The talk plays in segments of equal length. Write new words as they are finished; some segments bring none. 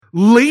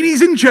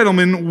Ladies and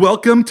gentlemen,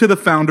 welcome to the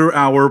Founder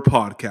Hour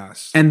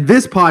podcast. And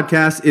this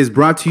podcast is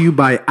brought to you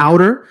by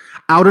Outer.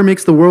 Outer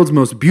makes the world's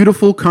most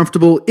beautiful,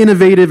 comfortable,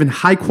 innovative, and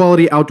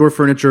high-quality outdoor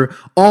furniture,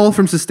 all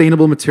from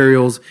sustainable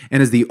materials,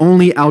 and is the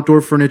only outdoor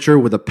furniture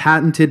with a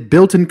patented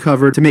built-in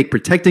cover to make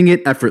protecting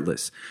it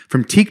effortless.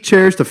 From teak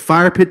chairs to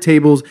fire pit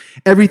tables,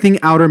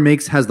 everything Outer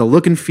makes has the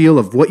look and feel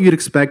of what you'd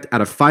expect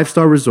at a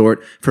five-star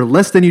resort for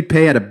less than you'd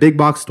pay at a big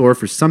box store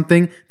for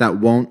something that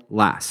won't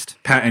last.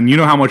 Pat, and you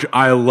know how much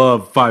I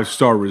love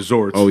five-star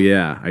resorts. Oh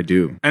yeah, I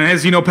do. And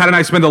as you know, Pat and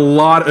I spend a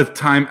lot of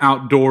time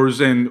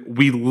outdoors, and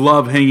we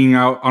love hanging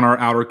out on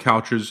our outer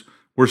couches.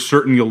 We're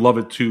certain you'll love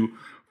it too.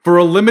 For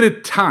a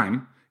limited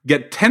time,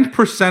 get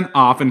 10%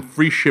 off and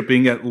free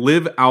shipping at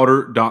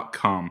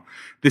liveouter.com.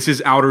 This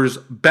is Outer's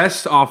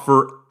best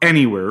offer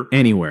anywhere.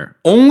 Anywhere.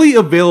 Only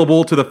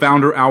available to the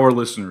Founder Hour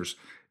listeners.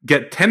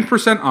 Get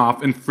 10%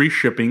 off and free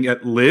shipping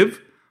at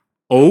live,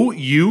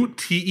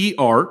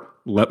 O-U-T-E-R.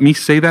 Let me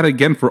say that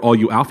again for all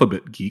you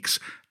alphabet geeks.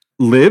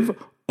 Live,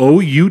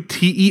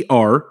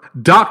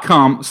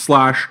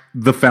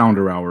 OUTER.com/the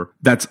Founder Hour.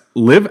 That's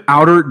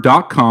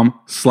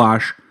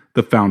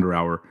liveouter.com/the Founder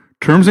Hour.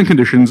 Terms and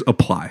conditions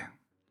apply.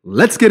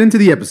 Let's get into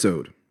the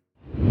episode.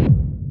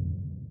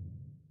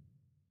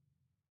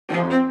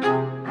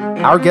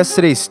 Our guest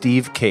today is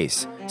Steve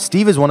Case.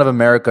 Steve is one of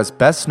America's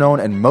best known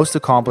and most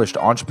accomplished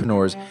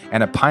entrepreneurs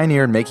and a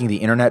pioneer in making the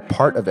internet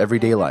part of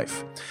everyday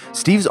life.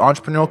 Steve's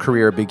entrepreneurial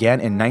career began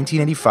in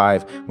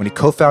 1985 when he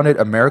co-founded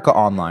America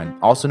Online,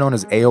 also known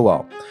as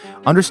AOL.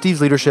 Under Steve's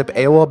leadership,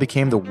 AOL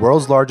became the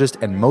world's largest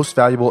and most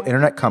valuable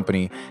internet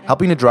company,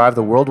 helping to drive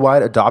the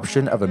worldwide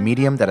adoption of a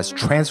medium that has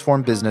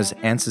transformed business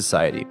and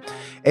society.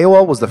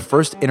 AOL was the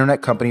first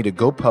internet company to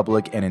go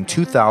public, and in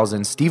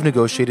 2000, Steve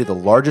negotiated the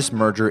largest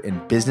merger in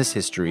business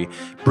history,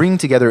 bringing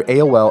together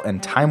AOL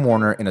and Time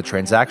Warner in a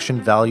transaction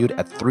valued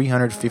at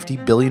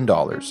 $350 billion.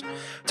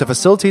 To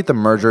facilitate the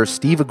merger,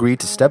 Steve agreed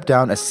to step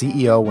down as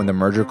CEO when the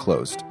merger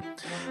closed.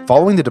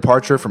 Following the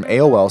departure from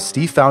AOL,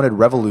 Steve founded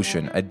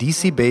Revolution, a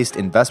DC-based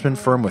investment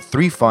firm with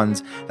 3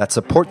 funds that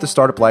support the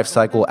startup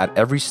lifecycle at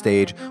every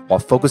stage while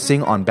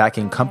focusing on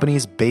backing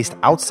companies based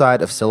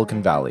outside of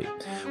Silicon Valley.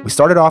 We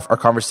started off our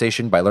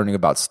conversation by learning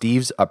about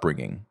Steve's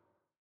upbringing.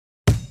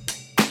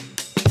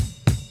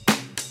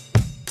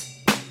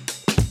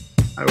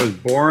 I was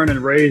born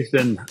and raised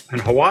in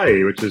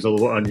Hawaii, which is a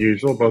little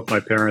unusual. Both my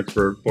parents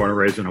were born and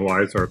raised in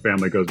Hawaii, so our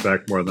family goes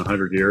back more than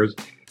 100 years.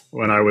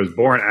 When I was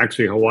born,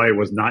 actually, Hawaii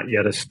was not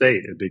yet a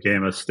state. It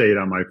became a state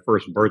on my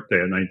first birthday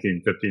in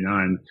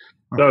 1959.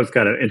 So that was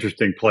kind of an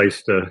interesting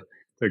place to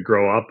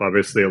grow up.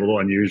 Obviously, a little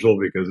unusual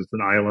because it's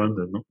an island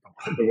and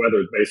the weather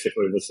is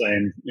basically the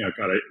same,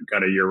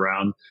 kind of year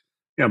round.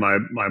 My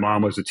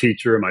mom was a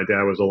teacher, my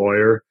dad was a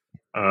lawyer,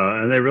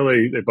 and they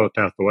both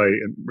passed away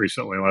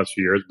recently in the last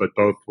few years. But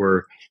both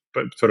were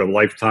sort of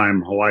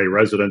lifetime Hawaii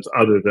residents,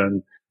 other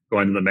than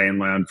going to the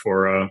mainland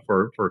for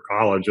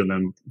college, and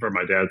then for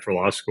my dad for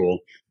law school.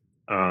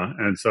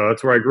 And so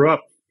that's where I grew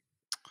up.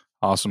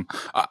 Awesome.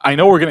 I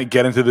know we're going to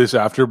get into this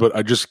after, but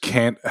I just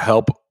can't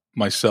help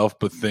myself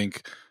but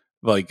think,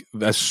 like,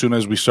 as soon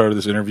as we started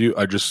this interview,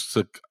 it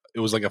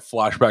was like a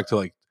flashback to,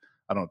 like,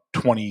 I don't know,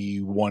 20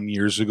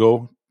 years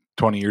ago,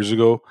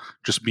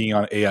 just being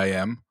on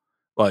AIM.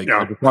 Like, yeah.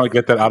 I just want to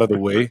get that out of the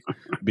way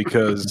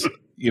because,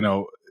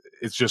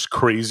 it's just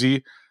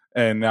crazy.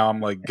 And now I'm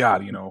like,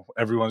 God,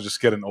 everyone's just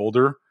getting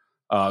older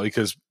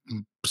because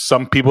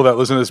some people that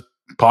listen to this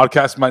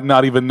podcast might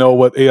not even know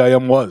what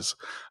AIM was.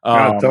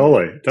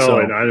 Totally.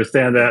 So, I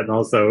understand that. And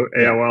also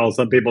AOL,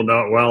 some people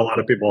know it well. A lot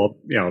of people,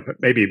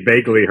 maybe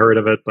vaguely heard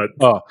of it, but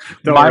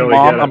my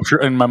mom, I'm sure,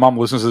 and my mom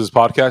listens to this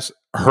podcast.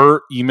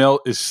 Her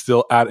email is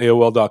still at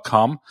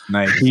AOL.com.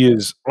 Nice. She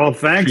is. Well,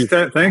 thanks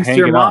to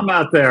your mom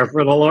out there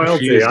for the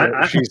loyalty.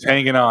 She's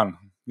hanging on.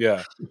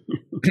 Yeah.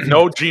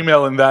 No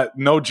Gmail in that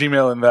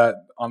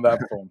on that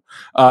phone.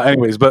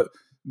 Anyways, but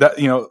that,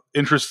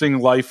 interesting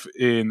life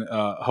in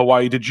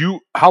Hawaii.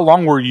 How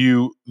long were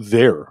you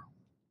there?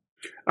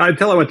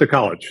 Until I went to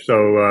college.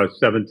 So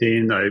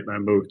 17, I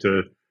moved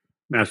to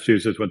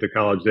Massachusetts, went to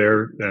college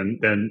there, and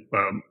then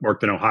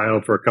worked in Ohio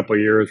for a couple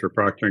of years for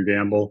Procter &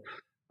 Gamble.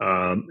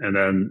 And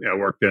then I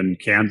worked in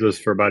Kansas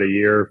for about a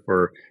year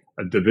for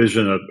the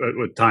division of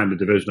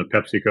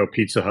PepsiCo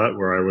Pizza Hut,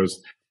 where I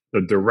was the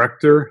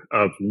director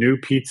of new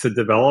pizza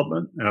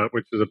development,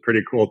 which is a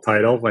pretty cool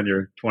title when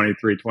you're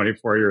 23,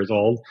 24 years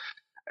old.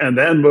 And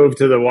then moved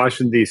to the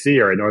Washington, D.C.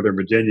 area, Northern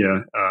Virginia,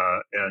 in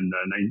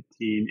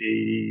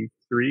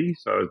 1983.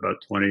 So I was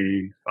about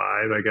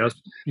 25, I guess.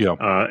 Yeah.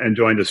 And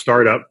joined a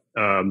startup,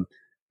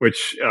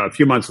 which a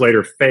few months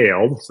later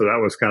failed. So that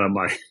was kind of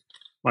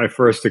my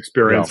first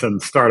experience in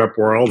the startup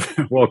world.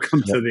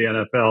 Welcome to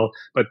the NFL.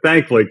 But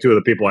thankfully, two of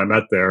the people I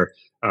met there,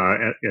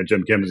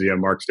 Jim Kimsey and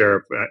Mark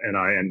Sterup, and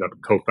I ended up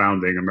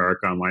co-founding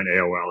America Online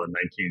AOL in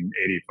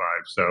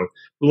 1985. So a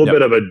little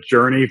bit of a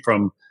journey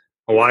from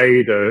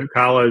Hawaii to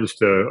college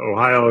to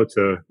Ohio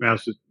to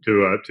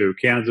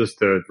Kansas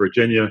to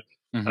Virginia,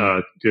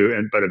 but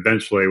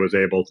eventually was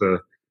able to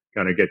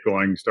kind of get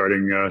going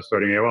starting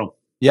AOL.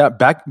 Yeah,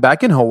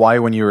 back in Hawaii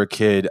when you were a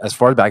kid, as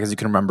far back as you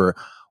can remember,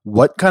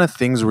 what kind of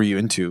things were you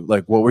into?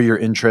 Like, what were your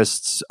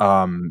interests?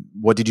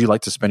 What did you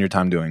like to spend your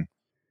time doing?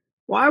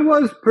 Well, I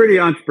was pretty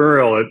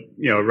entrepreneurial at,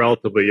 a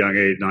relatively young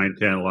age, 9,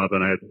 10,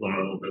 11. I had a lot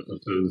of little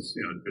businesses,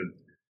 did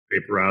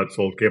paper routes,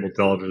 sold cable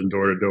television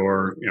door to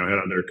door, had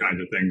other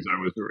kinds of things. I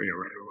was,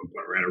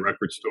 ran a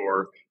record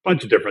store, a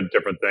bunch of different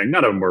things.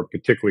 None of them were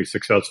particularly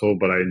successful,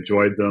 but I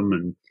enjoyed them.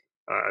 And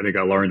I think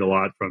I learned a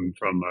lot from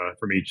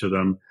each of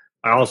them.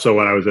 I also,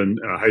 when I was in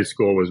high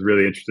school, was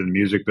really interested in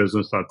music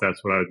business. Thought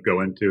that's what I would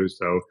go into.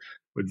 So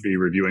would be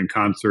reviewing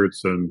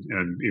concerts and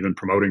even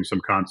promoting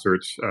some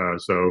concerts.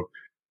 So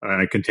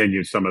I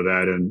continued some of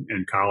that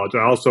in college.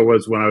 I also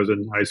was, when I was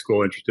in high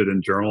school, interested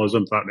in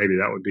journalism. Thought maybe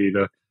that would be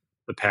the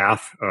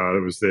path.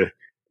 It was the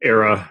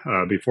era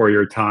before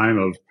your time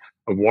of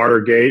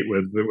Watergate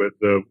with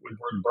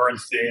Gordon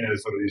Bernstein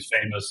as sort of these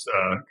famous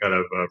kind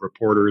of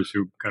reporters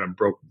who kind of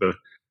broke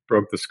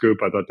the scoop.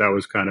 I thought that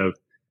was kind of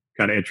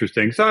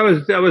interesting. So I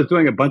was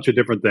doing a bunch of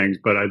different things,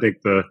 but I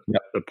think the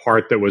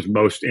part that was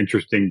most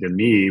interesting to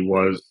me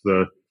was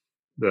the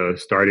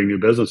starting new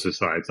businesses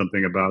side.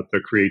 Something about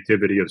the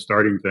creativity of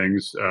starting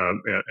things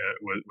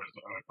was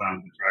I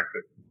found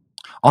attractive.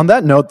 On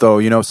that note,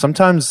 though,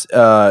 sometimes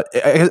I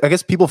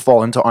guess people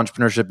fall into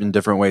entrepreneurship in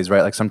different ways,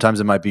 right? Like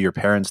sometimes it might be your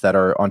parents that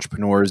are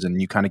entrepreneurs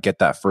and you kind of get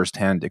that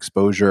firsthand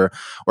exposure,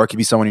 or it could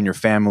be someone in your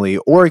family,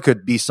 or it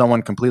could be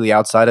someone completely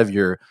outside of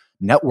your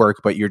network,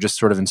 but you're just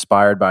sort of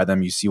inspired by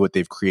them. You see what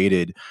they've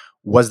created.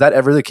 Was that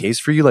ever the case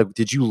for you? Like,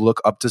 did you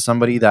look up to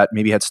somebody that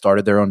maybe had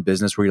started their own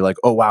business where you're like,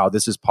 oh, wow,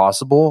 this is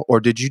possible?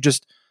 Or did you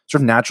just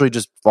sort of naturally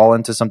just fall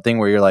into something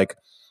where you're like,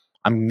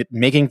 I'm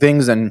making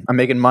things and I'm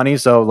making money,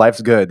 so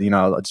life's good.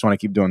 I just want to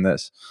keep doing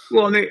this.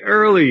 Well, in the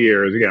early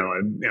years,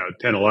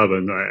 10,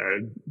 11, I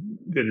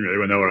didn't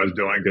really know what I was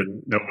doing,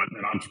 didn't know what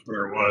an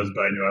entrepreneur was,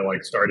 but I knew I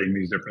liked starting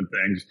these different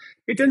things.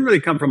 It didn't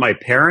really come from my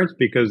parents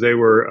because they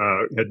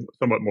were had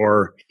somewhat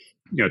more,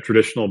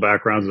 traditional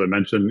backgrounds, as I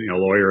mentioned,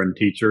 lawyer and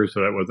teacher, so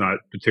that was not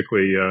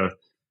particularly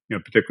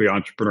particularly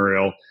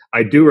entrepreneurial.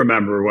 I do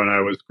remember when I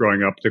was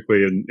growing up,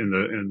 particularly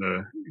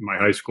in my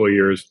high school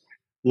years,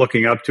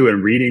 looking up to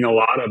and reading a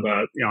lot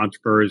about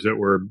entrepreneurs that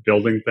were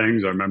building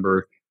things. I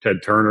remember Ted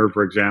Turner,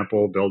 for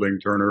example, building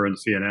Turner and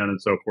CNN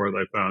and so forth.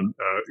 I found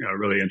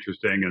really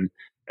interesting,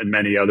 and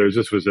many others.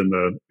 This was in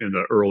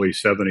the early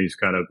 '70s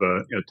kind of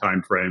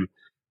time frame,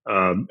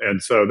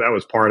 and so that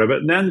was part of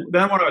it. And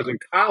then when I was in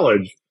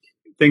college,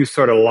 things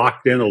sort of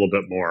locked in a little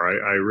bit more.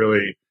 I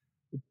really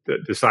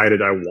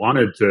decided I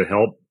wanted to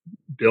help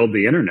build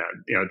the internet.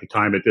 At the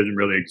time, it didn't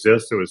really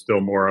exist. It was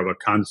still more of a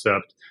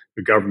concept.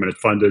 The government had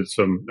funded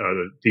some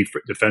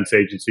defense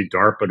agency,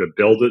 DARPA, to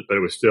build it, but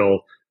it was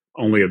still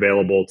only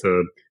available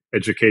to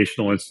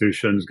educational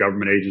institutions,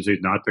 government agencies,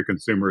 not to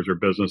consumers or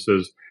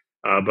businesses.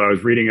 But I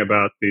was reading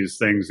about these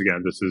things.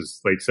 Again, this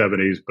is late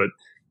 '70s, but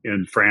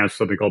in France,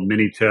 something called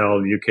Minitel.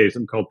 In the UK,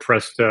 something called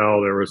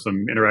Prestel. There were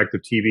some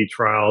interactive TV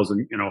trials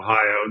in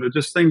Ohio.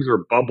 Just things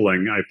were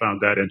bubbling. I found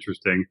that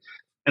interesting.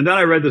 And then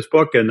I read this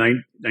book in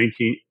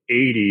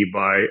 1980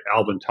 by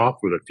Alvin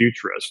Toffler, the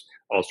futurist.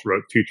 Also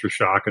wrote Future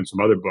Shock and some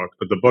other books.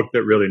 But the book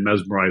that really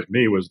mesmerized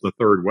me was The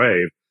Third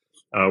Wave,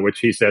 which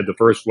he said the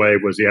first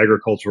wave was the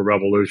agricultural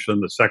revolution.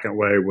 The second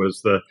wave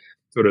was the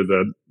sort of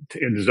the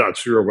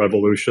industrial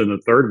revolution.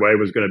 The third wave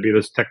was going to be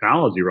this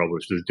technology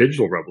revolution, this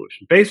digital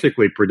revolution,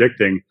 basically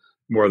predicting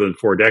more than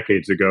 4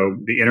 decades ago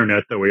the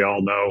internet that we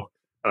all know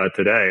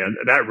today. And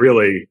that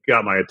really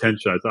got my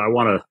attention. I thought, I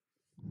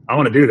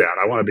want to do that.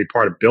 I want to be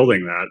part of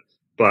building that.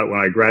 But when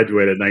I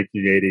graduated in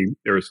 1980,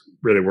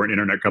 really weren't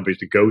internet companies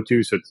to go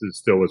to, so it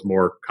still was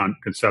more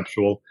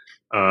conceptual.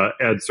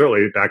 And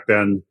certainly back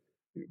then,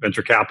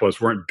 venture capitalists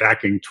weren't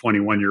backing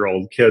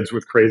 21-year-old kids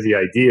with crazy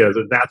ideas.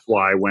 And that's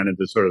why I went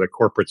into sort of the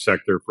corporate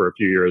sector for a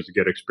few years to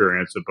get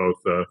experience at both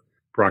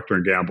Procter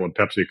 & Gamble and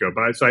PepsiCo.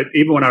 But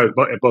even when I was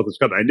at both those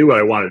companies, I knew what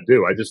I wanted to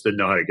do. I just didn't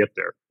know how to get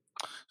there.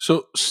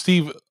 So,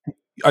 Steve,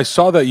 I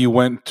saw that you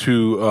went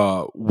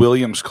to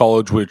Williams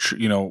College, which,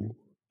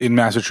 in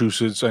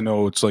Massachusetts, I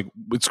know it's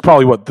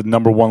probably the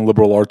number one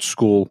liberal arts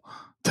school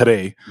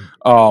today.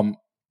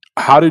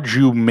 How did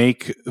you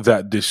make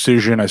that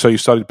decision? I saw you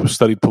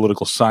studied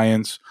political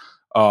science.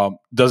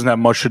 Doesn't have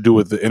much to do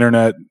with the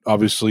internet,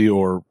 obviously,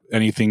 or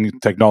anything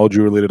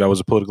technology related. I was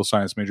a political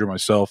science major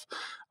myself.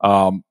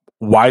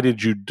 Why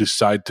did you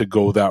decide to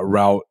go that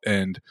route?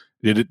 And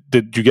did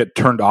you get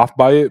turned off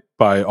by it,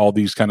 by all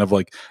these kind of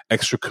like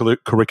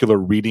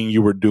extracurricular reading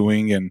you were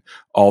doing and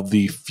all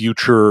the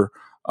future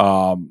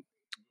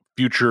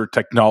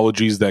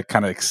technologies that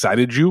kind of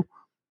excited you?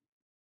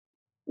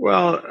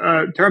 Well,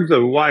 in terms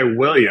of why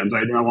Williams,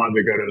 I knew I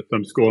wanted to go to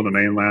some school in the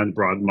mainland,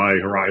 broaden my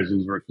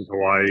horizons versus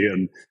Hawaii,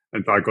 and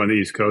thought going to the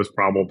East Coast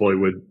probably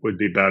would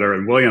be better.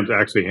 And Williams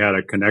actually had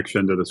a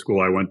connection to the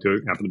school I went to.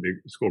 It happened to be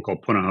a school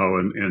called Punahou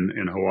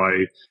in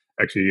Hawaii.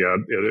 Actually,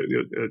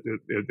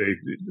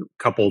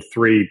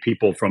 three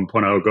people from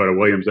Punahou go to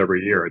Williams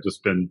every year. It's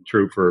just been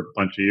true for a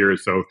bunch of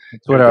years. So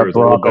that's what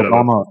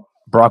Barack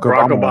Barack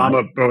Barack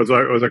Obama.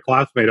 Obama was a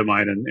classmate of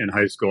mine in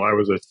high school. I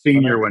was a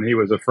senior when he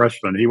was a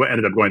freshman. He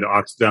ended up going to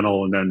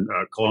Occidental and then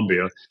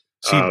Columbia.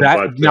 See that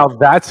But now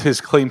that's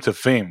his claim to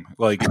fame.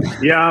 Like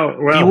yeah,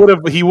 he well,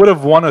 would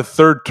have won a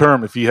third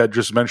term if he had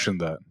just mentioned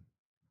that.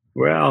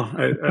 well,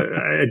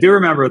 I do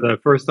remember the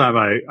first time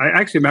I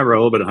actually remember a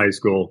little bit in high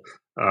school.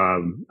 I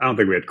don't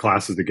think we had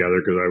classes together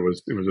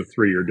because it was a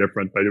 3 year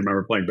difference. But I do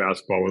remember playing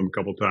basketball with him a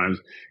couple times.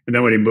 And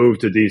then when he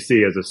moved to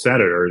D.C. as a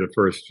senator, the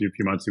first few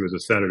months he was a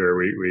senator,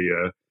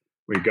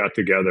 we got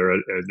together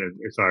and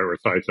so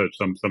I said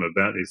some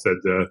event. He said,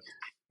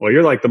 "Well,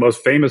 you're like the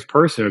most famous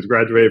person who's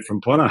graduated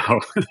from Punahou."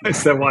 I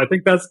said, "Well, I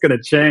think that's going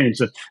to change."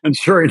 And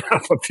sure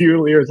enough, a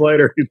few years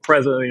later, he's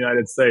president of the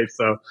United States.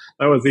 So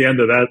that was the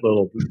end of that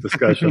little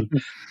discussion.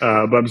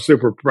 But I'm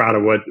super proud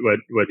of what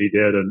he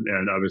did,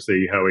 and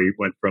obviously how he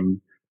went from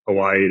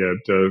Hawaii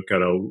to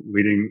kind of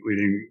leading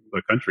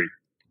the country.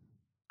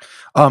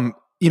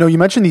 You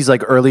mentioned these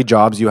like early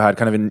jobs you had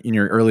kind of in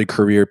your early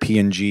career,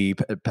 P&G,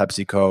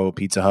 PepsiCo,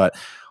 Pizza Hut.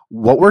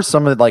 What were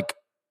some of like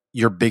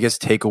your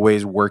biggest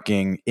takeaways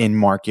working in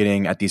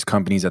marketing at these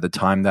companies at the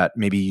time that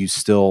maybe you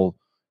still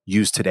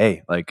use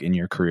today, like in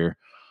your career?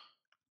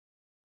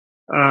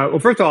 Well,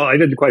 first of all, I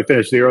didn't quite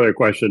finish the earlier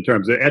question in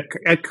terms of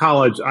at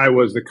college, I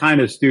was the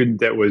kind of student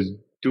that was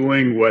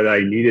doing what I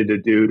needed to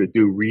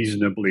do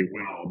reasonably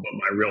well, but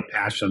my real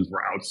passions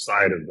were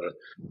outside of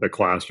the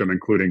classroom,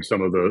 including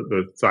some of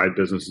the side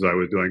businesses I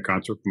was doing,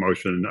 concert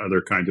promotion and other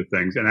kinds of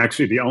things. And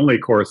actually, the only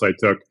course I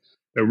took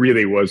that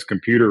really was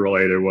computer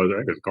related was, I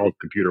think it was called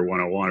Computer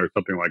 101 or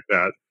something like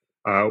that.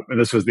 And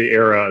this was the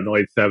era in the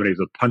late 70s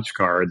of punch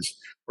cards,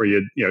 where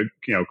you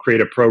create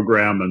a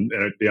program and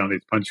it'd be on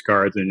these punch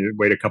cards, and you'd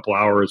wait a couple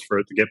hours for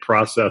it to get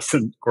processed.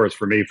 And of course,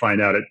 for me,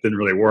 find out it didn't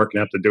really work and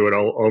have to do it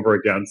all over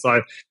again.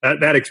 So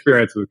that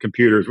experience with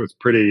computers was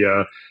pretty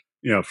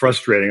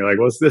frustrating. Like,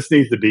 well, this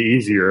needs to be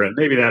easier, and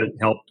maybe that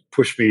helped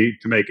push me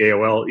to make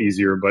AOL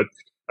easier. But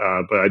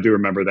I do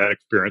remember that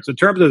experience. In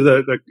terms of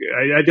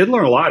I did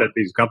learn a lot at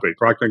these companies.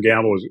 Procter and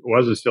Gamble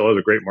was and still is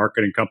a great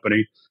marketing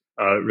company.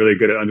 Really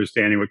good at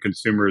understanding what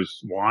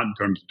consumers want in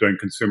terms of doing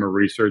consumer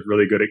research.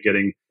 Really good at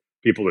getting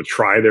people to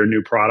try their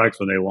new products.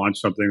 When they launch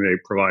something, they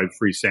provide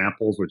free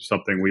samples, which is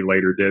something we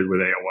later did with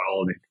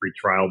AOL and a free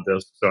trial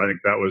disc. So I think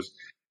that was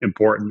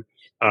important.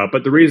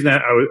 But the reason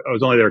that I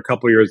was only there a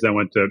couple of years, then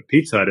went to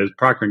Pizza Hut, is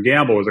Procter and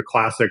Gamble was a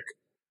classic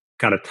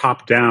kind of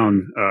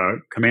top-down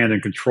command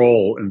and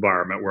control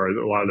environment where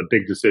a lot of the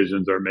big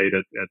decisions are made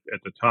at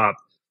the top.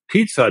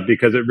 Pizza Hut,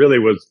 because it really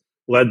was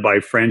led by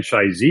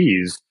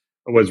franchisees,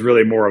 was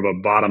really more of a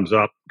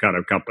bottoms-up kind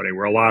of company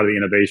where a lot of the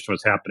innovation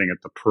was happening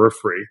at the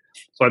periphery.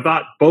 So I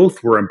thought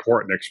both were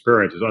important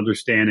experiences,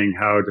 understanding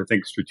how to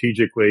think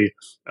strategically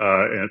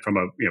and from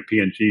a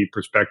P&G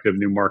perspective,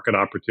 new market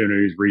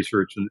opportunities,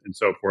 research, and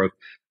so forth,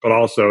 but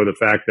also the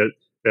fact that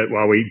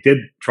while we did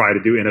try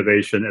to do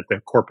innovation at the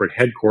corporate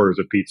headquarters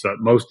of Pizza Hut,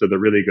 most of the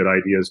really good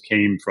ideas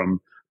came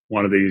from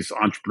one of these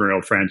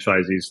entrepreneurial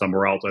franchisees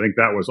somewhere else. I think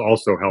that was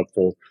also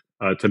helpful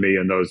to me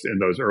in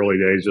those early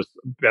days, just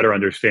better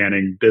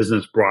understanding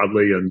business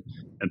broadly and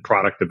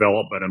product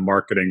development and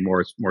marketing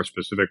more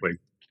specifically.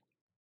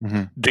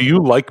 Mm-hmm. Do you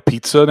like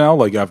pizza now?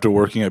 Like after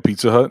working at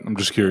Pizza Hut, I'm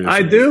just curious.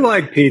 I do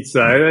like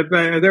pizza.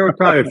 There were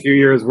probably a few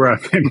years where I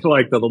maybe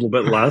liked it a little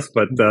bit less,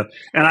 but and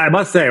I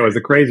must say it was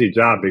a crazy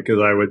job because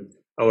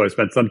I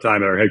spent some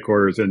time at our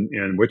headquarters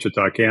in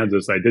Wichita,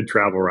 Kansas. I did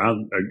travel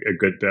around a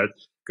good bit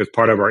because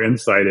part of our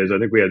insight is I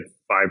think we had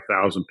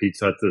 5,000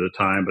 Pizza Huts at the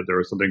time, but there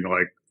was something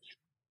like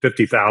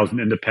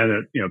 50,000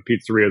 independent,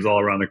 pizzerias all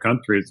around the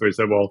country. So we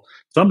said, well,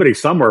 somebody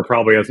somewhere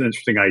probably has an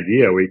interesting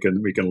idea we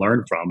can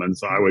learn from. And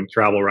so I would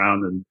travel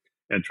around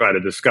and try to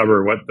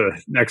discover what the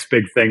next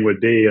big thing would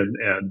be. And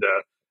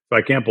so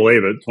I can't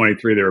believe it.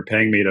 23, they were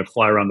paying me to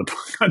fly around the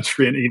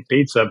country and eat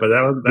pizza, but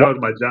that was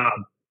my job.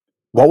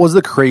 What was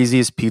the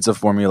craziest pizza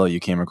formula you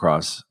came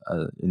across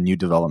in new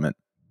development?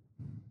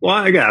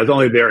 Well, again, I was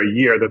only there a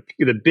year.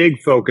 The big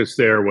focus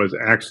there was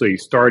actually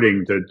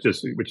starting to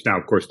which now,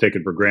 of course,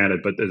 taken for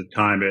granted, but at the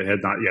time it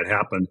had not yet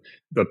happened.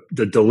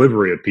 The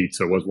delivery of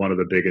pizza was one of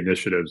the big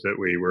initiatives that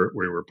we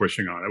were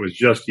pushing on. It was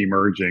just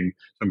emerging.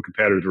 Some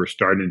competitors were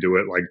starting to do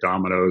it, like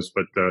Domino's,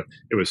 but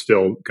it was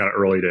still kind of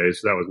early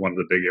days. So that was one of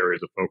the big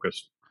areas of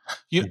focus.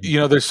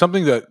 There's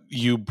something that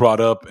you brought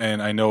up,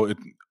 and I know it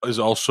is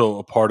also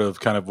a part of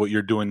kind of what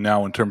you're doing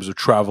now in terms of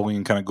traveling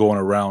and kind of going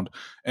around.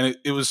 And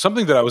it was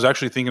something that I was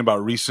actually thinking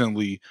about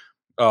recently,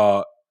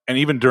 and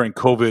even during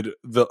COVID,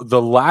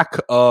 the lack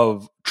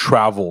of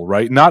travel,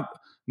 right? Not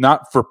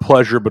for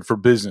pleasure, but for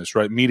business,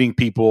 right? Meeting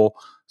people,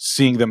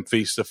 seeing them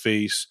face to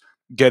face,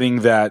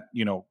 getting that,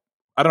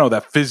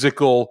 that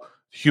physical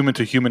human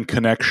to human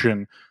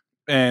connection,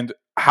 and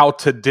how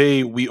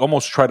today we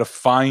almost try to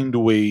find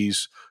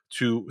ways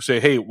to say,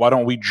 hey, why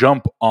don't we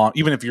jump on,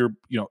 even if you're,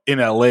 in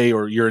LA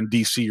or you're in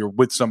DC or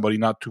with somebody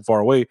not too far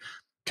away,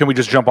 can we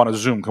just jump on a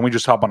Zoom? Can we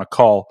just hop on a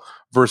call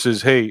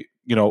versus, hey,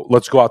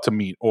 let's go out to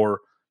meet,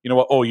 or, you know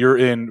what? Oh, you're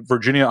in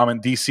Virginia. I'm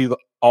in DC.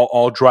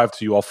 I'll drive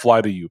to you. I'll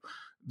fly to you.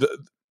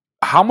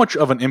 How much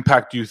of an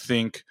impact do you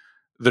think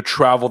the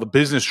travel, the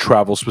business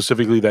travel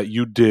specifically that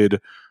you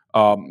did,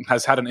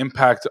 has had an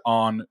impact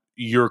on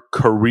your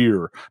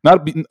career?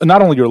 Not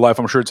only your life,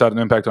 I'm sure it's had an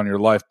impact on your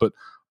life, but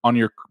on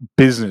your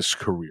business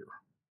career.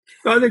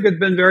 So I think it's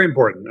been very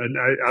important. And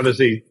I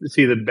obviously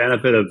see the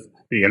benefit of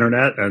the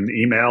internet and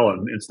email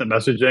and instant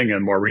messaging,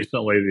 and more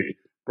recently, the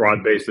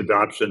broad-based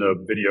adoption of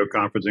video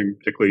conferencing,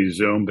 particularly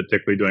Zoom,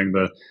 particularly during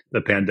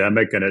the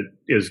pandemic. And it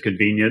is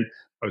convenient.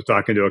 I was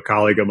talking to a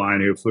colleague of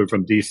mine who flew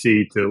from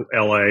DC to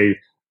LA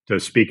to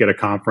speak at a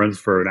conference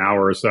for an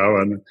hour or so,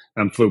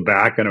 and flew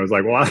back. And it was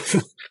like, well,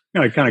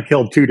 I kind of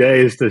killed 2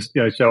 days to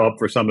show up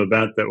for some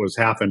event that was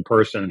half in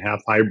person and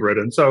half hybrid.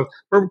 And so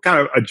we're kind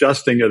of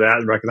adjusting to that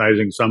and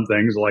recognizing some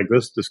things like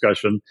this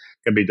discussion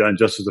can be done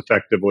just as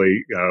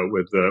effectively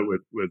with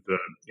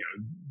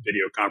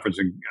video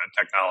conferencing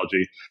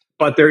technology.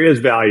 But there is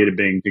value to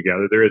being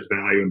together. There is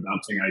value in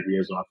bouncing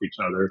ideas off each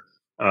other.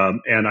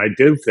 And I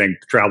do think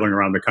traveling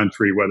around the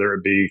country, whether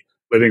it be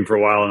living for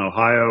a while in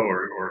Ohio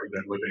or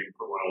then living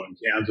for a while in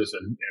Kansas,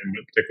 and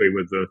particularly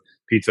with the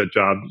pizza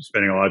job,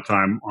 spending a lot of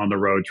time on the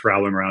road,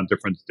 traveling around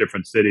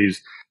different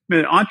cities. I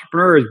mean,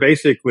 entrepreneurs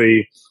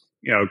basically,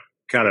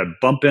 kind of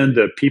bump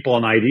into people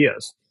and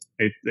ideas.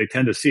 They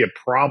tend to see a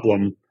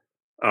problem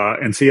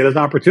and see it as an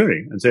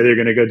opportunity and say they're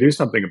going to go do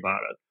something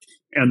about it.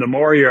 And the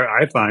more you're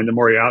out and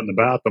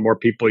about, the more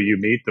people you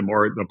meet,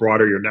 the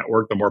broader your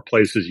network, the more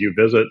places you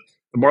visit,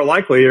 the more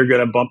likely you're going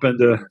to bump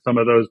into some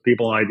of those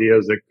people and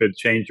ideas that could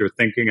change your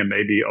thinking and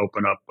maybe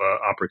open up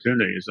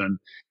opportunities. And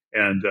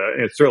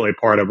it's certainly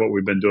part of what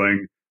we've been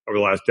doing over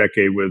the last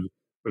decade with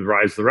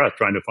Rise the Rest,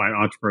 trying to find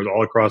entrepreneurs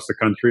all across the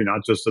country,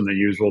 not just in the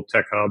usual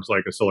tech hubs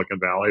like a Silicon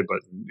Valley,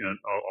 but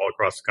all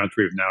across the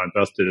country. We've now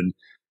invested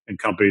in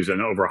companies in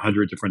over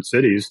 100 different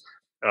cities.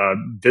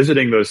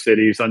 Visiting those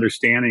cities,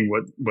 understanding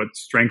what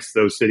strengths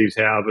those cities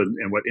have,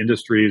 and what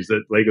industries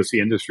that legacy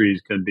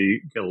industries can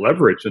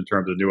leverage in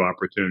terms of new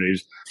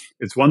opportunities.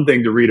 It's one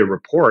thing to read a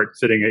report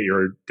sitting at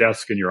your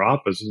desk in your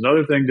office. It's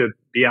another thing to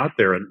be out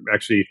there and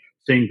actually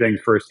seeing things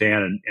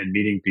firsthand and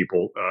meeting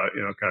people,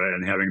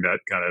 and having that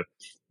kind of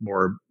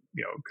more,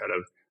 kind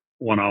of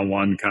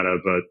one-on-one kind of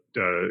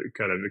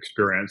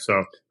experience.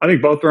 So I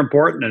think both are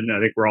important, and I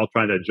think we're all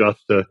trying to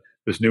adjust to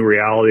this new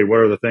reality.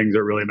 What are the things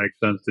that really make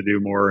sense to do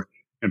more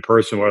in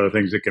person? What are the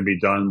things that can be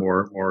done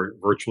more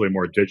virtually,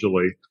 more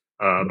digitally?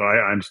 But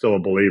I'm still a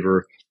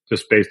believer,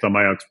 just based on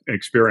my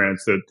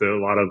experience, that a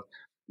lot of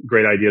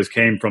great ideas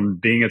came from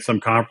being at some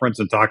conference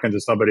and talking to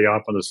somebody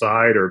off on the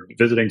side, or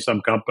visiting some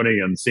company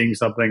and seeing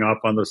something off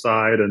on the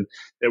side. And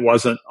it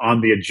wasn't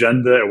on the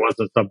agenda. It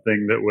wasn't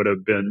something that would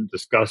have been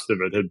discussed if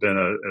it had been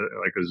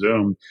like a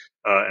Zoom.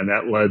 And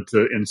that led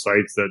to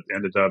insights that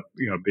ended up,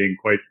 being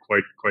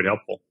quite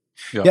helpful.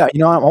 Yeah,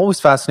 I'm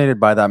always fascinated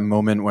by that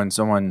moment when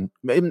someone,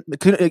 maybe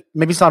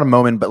it's not a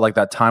moment, but like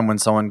that time when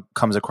someone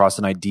comes across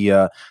an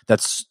idea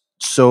that's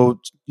so,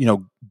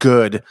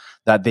 good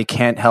that they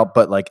can't help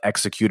but like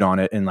execute on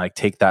it and like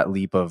take that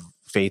leap of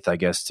faith, I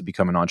guess, to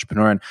become an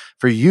entrepreneur. And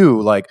for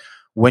you, like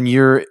when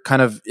you're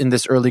kind of in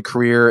this early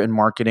career in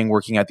marketing,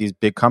 working at these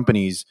big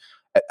companies,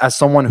 as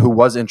someone who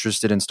was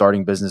interested in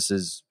starting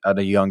businesses at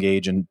a young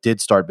age and did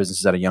start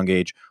businesses at a young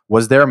age,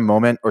 was there a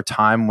moment or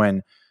time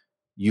when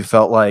you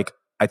felt like,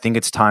 I think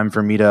it's time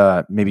for me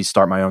to maybe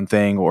start my own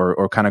thing,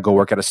 or kind of go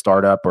work at a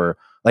startup, or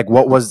like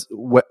what was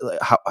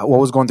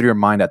going through your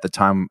mind at the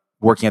time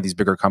working at these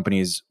bigger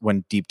companies,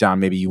 when deep down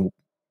maybe you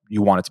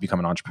wanted to become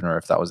an entrepreneur,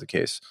 if that was the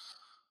case?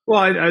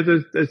 Well, as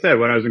I said,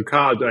 when I was in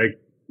college, I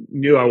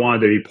knew I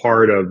wanted to be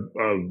part of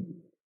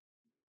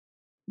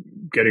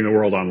getting the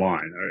world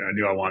online. I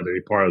knew I wanted to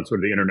be part of sort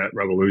of the internet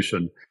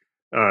revolution.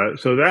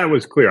 So that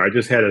was clear. I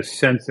just had a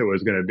sense it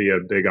was going to be a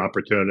big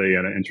opportunity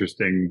and an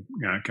interesting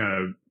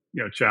kind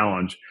of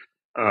challenge.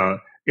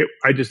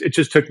 It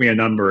just took me a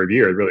number of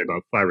years, really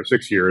about 5 or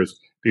 6 years,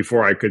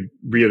 before I could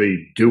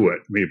really do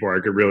it, before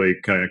I could really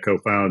kind of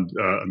co-found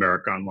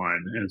America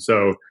Online. And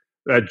so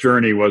that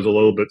journey was a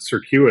little bit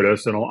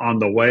circuitous. And on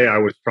the way, I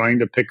was trying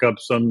to pick up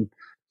some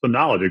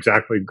knowledge.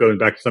 Exactly, going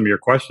back to some of your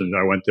questions,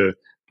 I went to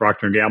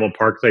Procter & Gamble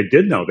Park. I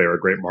did know they were a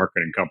great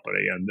marketing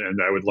company, and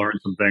I would learn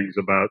some things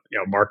about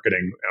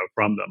marketing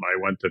from them. I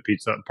went to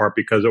Pizza Hut Park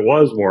because it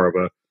was more of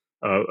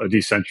a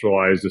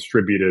decentralized,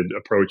 distributed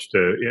approach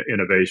to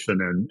innovation,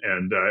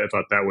 and I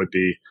thought that would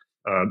be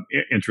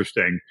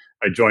interesting.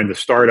 I joined the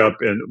startup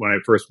when I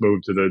first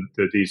moved to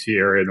the DC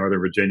area, Northern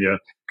Virginia.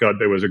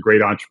 There was a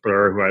great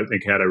entrepreneur who I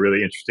think had a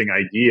really interesting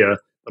idea.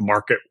 The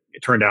market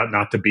turned out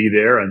not to be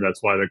there, and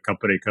that's why the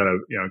company kind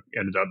of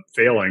ended up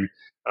failing.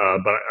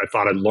 But I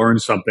thought I'd learn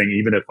something,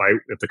 even if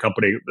the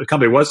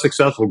company was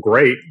successful,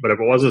 great. But if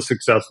it wasn't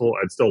successful,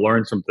 I'd still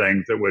learn some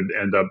things that would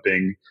end up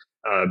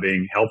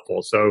being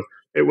helpful. So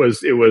it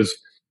was.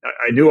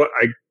 I knew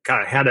I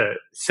kind of had a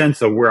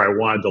sense of where I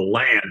wanted to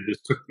land. It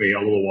just took me a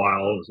little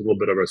while. It was a little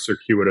bit of a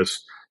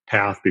circuitous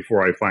path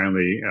before I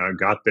finally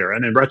got there.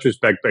 And in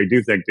retrospect, I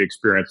do think the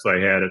experience I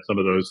had at some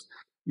of those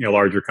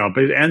larger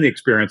companies and the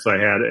experience I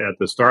had at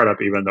the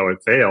startup, even though it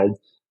failed,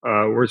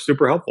 were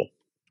super helpful.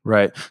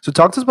 Right. So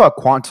talk to us about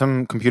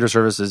quantum computer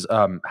services.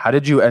 How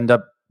did you end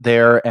up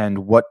there, and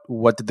what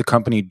did the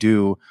company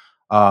do?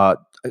 I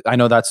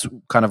know that's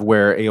kind of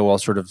where AOL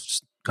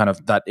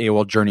that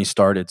AOL journey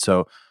started.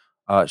 So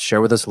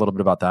share with us a little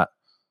bit about that.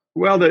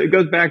 Well, it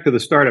goes back to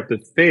the startup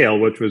that failed,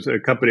 which was a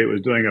company that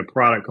was doing a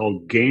product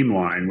called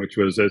GameLine, which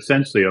was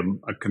essentially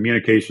a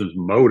communications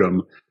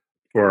modem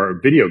for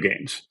video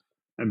games.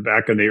 And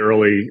back in the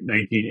early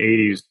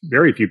 1980s,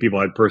 very few people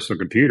had personal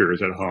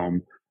computers at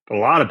home, but a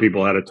lot of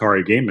people had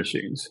Atari game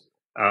machines.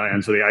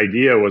 And so the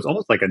idea was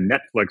almost like a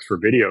Netflix for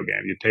video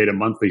games. You paid a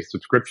monthly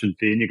subscription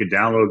fee, and you could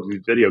download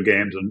these video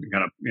games and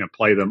kind of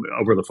play them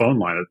over the phone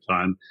line at the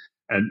time,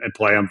 and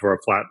play them for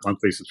a flat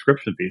monthly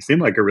subscription fee. It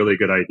seemed like a really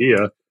good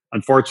idea.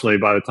 Unfortunately,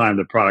 by the time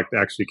the product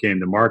actually came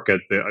to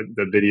market, the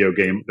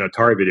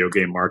Atari video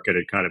game market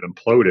had kind of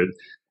imploded.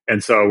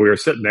 And so we were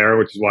sitting there,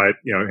 which is why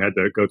had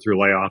to go through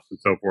layoffs and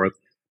so forth.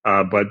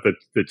 But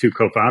the two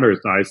co-founders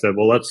and I said,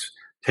 well, let's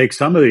take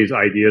some of these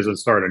ideas and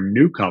start a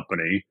new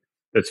company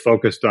that's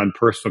focused on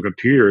personal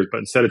computers. But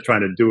instead of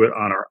trying to do it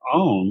on our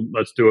own,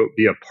 let's do it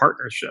via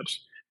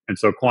partnerships. And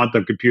so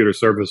Quantum Computer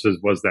Services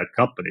was that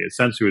company.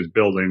 Essentially, was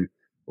building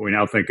what we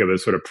now think of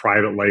as sort of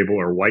private label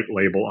or white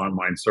label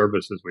online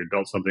services. We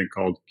built something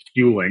called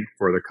Q-Link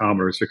for the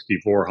Commodore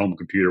 64 home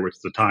computer, which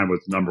at the time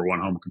was the number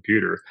one home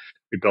computer.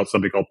 We built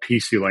something called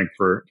PC-Link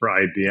for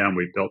IBM.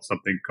 We built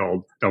something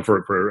called,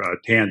 for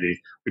Tandy.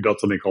 We built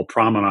something called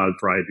Promenade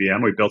for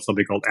IBM. We built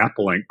something called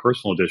Apple Link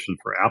Personal Edition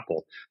for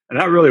Apple. And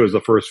that really was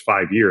the first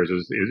 5 years,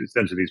 is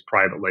essentially these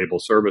private label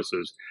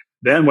services.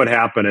 Then what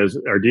happened is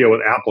our deal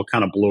with Apple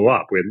kind of blew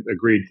up. We had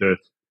agreed to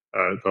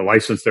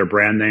license their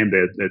brand name.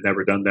 They'd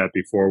never done that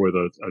before with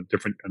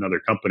another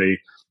company.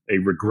 They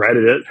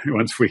regretted it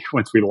once we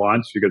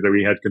launched, because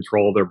we had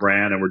control of their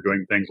brand and we're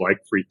doing things like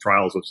free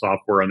trials of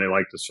software, and they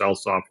like to sell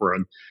software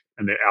and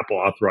the Apple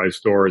authorized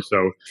stores. So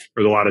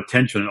there was a lot of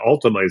tension, and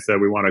ultimately said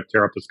we want to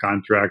tear up this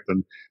contract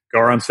and go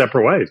our own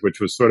separate ways,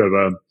 which was sort of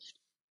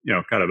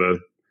kind of a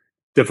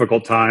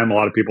difficult time. A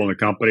lot of people in the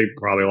company,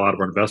 probably a lot of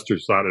our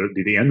investors, thought it would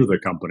be the end of the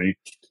company.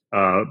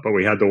 But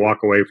we had to walk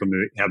away from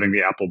having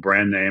the Apple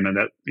brand name, and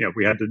that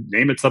we had to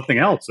name it something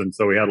else. And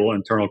so we had a little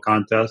internal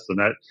contest, and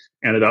that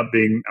ended up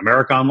being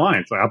America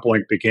Online. So Apple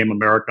Inc. became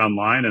America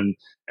Online,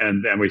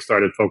 and we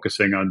started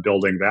focusing on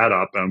building that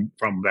up. And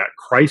from that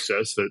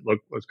crisis, it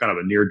was kind of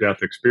a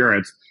near-death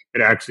experience.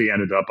 It actually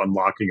ended up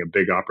unlocking a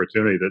big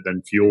opportunity that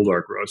then fueled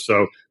our growth.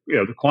 So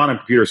the Quantum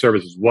Computer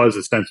Services was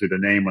essentially the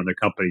name when the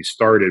company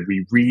started.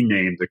 We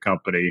renamed the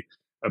company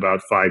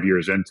about 5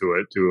 years into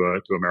it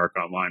to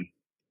America Online.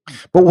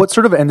 But what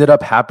sort of ended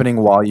up happening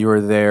while you were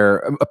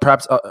there?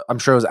 Perhaps I'm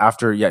sure it was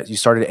after you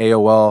started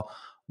AOL,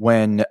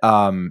 when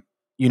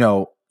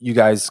you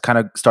guys kind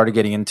of started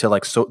getting into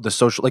the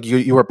social, like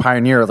you were a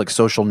pioneer of like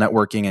social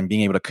networking and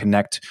being able to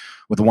connect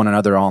with one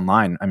another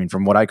online. I mean,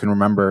 from what I can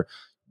remember,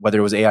 whether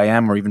it was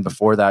AIM or even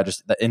before that,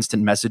 just the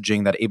instant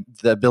messaging,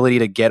 the ability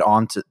to get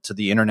onto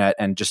the internet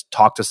and just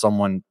talk to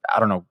someone, I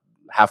don't know,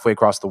 halfway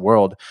across the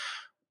world,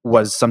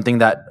 was something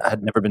that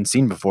had never been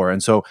seen before.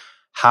 And so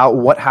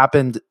what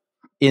happened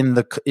in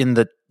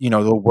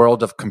the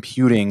world of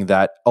computing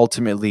that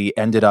ultimately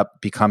ended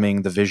up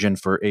becoming the vision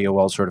for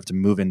AOL sort of to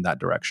move in that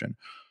direction?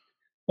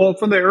 Well,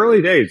 from the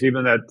early days,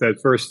 even that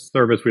first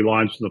service we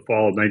launched in the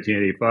fall of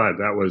 1985,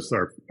 that was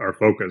our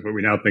focus. What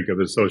we now think of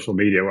as social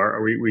media,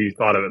 we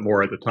thought of it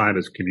more at the time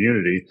as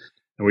community.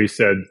 And we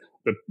said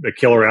the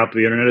killer app of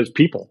the internet is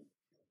people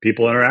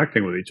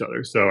interacting with each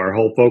other. So our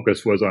whole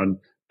focus was on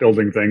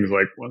building things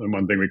like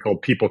one thing we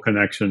called People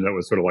Connection, that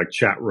was sort of like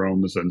chat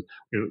rooms. And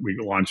we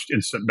launched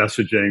instant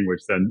messaging,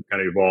 which then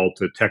kind of evolved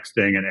to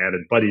texting and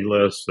added buddy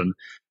lists and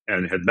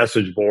had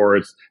message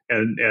boards.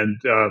 And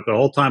the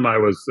whole time I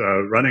was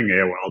running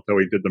AOL, until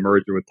we did the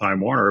merger with Time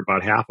Warner,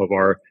 about half of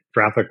our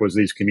traffic was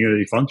these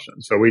community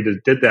functions. So we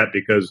did that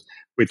because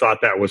we thought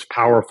that was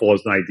powerful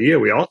as an idea.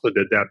 We also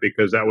did that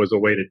because that was a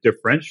way to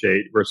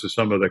differentiate versus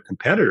some of the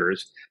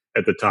competitors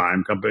at the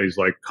time. Companies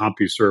like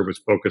CompuServe was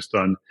focused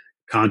on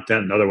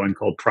content. Another one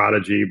called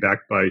Prodigy,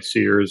 backed by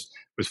Sears,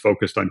 was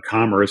focused on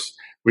commerce.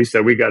 We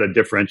said we got to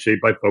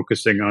differentiate by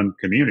focusing on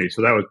community.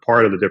 So that was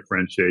part of the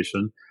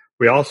differentiation.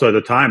 We also, at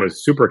the time, it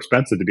was super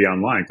expensive to be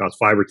online. It cost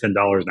 $5 or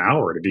 $10 an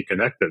hour to be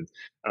connected,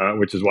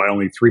 which is why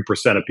only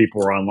 3% of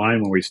people were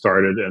online when we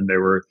started, and they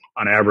were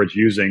on average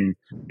using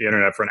the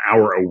internet for an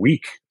hour a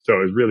week. So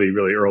it was really,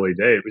 really early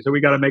days. We said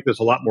we got to make this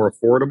a lot more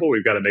affordable.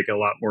 We've got to make it a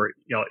lot more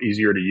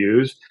easier to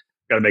use.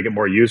 Got to make it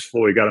more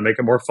useful. We got to make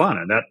it more fun,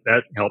 and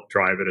that helped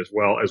drive it as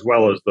well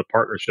as the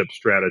partnership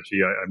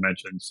strategy I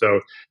mentioned. So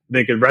I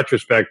think in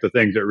retrospect, the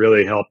things that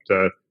really helped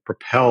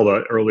propel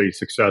the early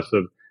success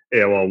of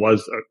AOL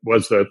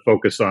was the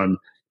focus on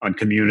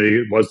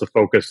community, was the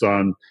focus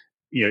on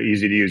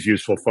easy to use,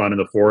 useful, fun,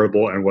 and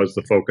affordable, and was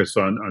the focus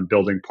on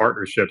building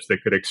partnerships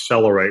that could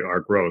accelerate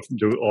our growth,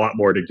 do a lot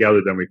more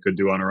together than we could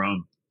do on our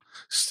own.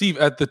 Steve,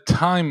 at the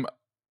time,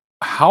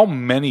 how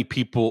many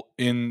people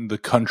in the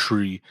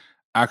country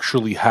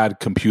actually had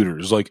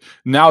computers? Like,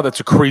 now that's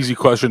a crazy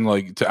question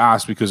to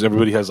ask, because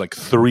everybody has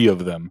 3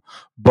 of them.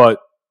 But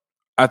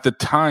at the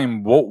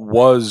time, what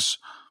was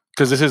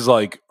Because this is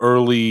like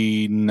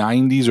early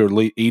 90s or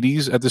late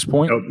 80s at this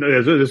point.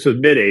 No, this was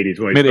mid 80s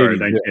when we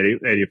started,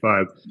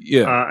 1985.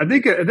 Yeah. I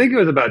think it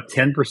was about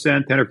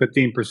 10%, 10 or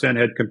 15%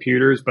 had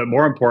computers, but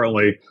more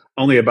importantly,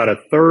 only about a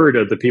third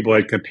of the people who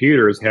had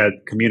computers had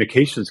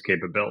communications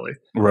capability.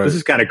 Right. This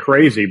is kind of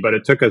crazy, but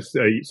it took us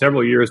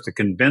several years to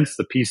convince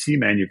the PC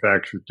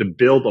manufacturers to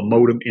build a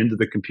modem into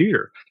the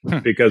computer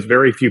because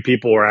very few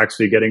people were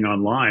actually getting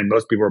online.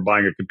 Most people were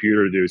buying a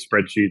computer to do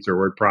spreadsheets or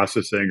word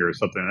processing or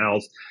something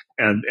else.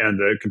 And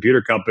the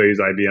computer companies,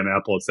 IBM,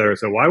 Apple, et cetera,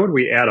 said, why would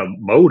we add a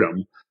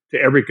modem to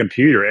every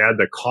computer, add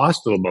the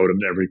cost of a modem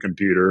to every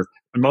computer,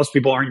 when most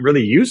people aren't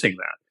really using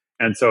that?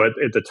 And so at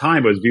the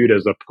time it was viewed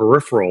as a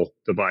peripheral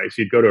device.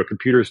 You'd go to a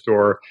computer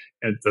store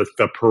and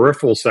the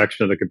peripheral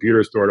section of the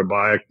computer store to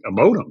buy a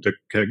modem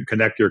to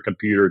connect your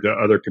computer to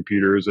other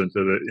computers into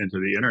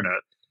the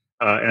internet.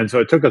 And so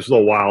it took us a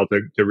little while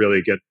to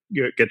really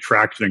get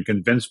traction and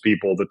convince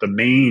people that the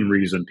main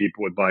reason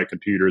people would buy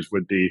computers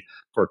would be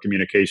for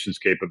communications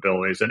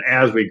capabilities. And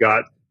as we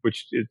got,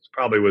 which it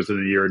probably was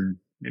in the year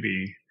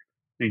maybe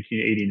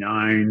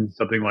 1989,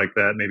 something like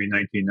that, maybe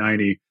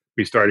 1990,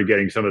 we started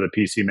getting some of the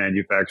PC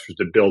manufacturers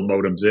to build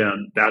modems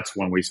in. That's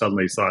when we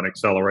suddenly saw an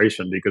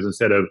acceleration because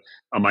instead of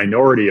a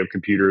minority of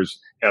computers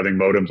having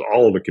modems,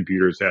 all of the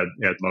computers had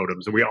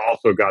modems. And we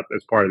also got,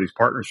 as part of these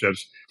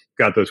partnerships,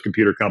 got those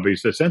computer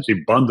companies to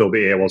essentially bundle the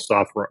AOL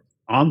software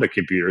on the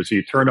computer. So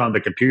you turned on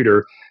the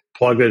computer,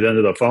 plugged it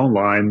into the phone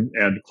line,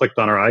 and clicked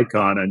on our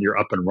icon, and you're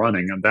up and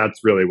running. And that's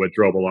really what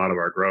drove a lot of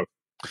our growth.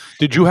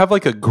 Did you have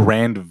like a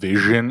grand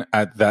vision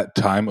at that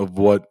time of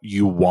what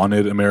you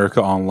wanted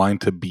America Online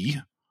to be?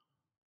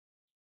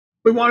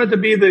 We wanted to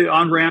be the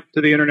on-ramp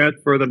to the internet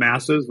for the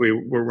masses.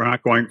 We're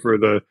not going for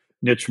the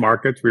niche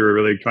markets. We were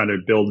really trying to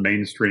build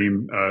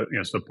mainstream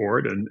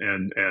support,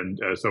 and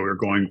so we were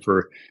going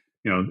for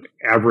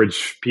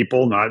average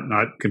people,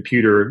 not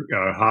computer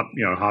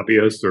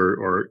hobbyists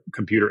or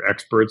computer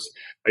experts.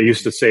 I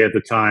used to say at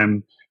the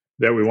time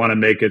that we want to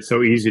make it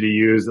so easy to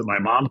use that my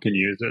mom can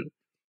use it.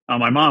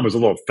 My mom was a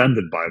little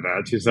offended by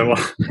that. She said,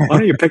 well, why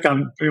don't you pick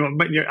on,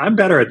 I'm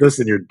better at this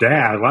than your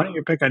dad. Why don't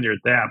you pick on your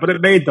dad? But it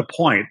made the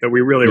point that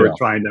we really were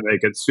trying to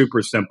make it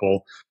super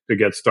simple to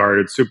get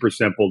started, super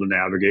simple to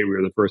navigate. We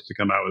were the first to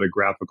come out with a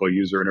graphical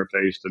user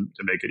interface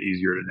to make it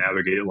easier to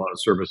navigate. A lot of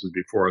services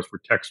before us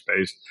were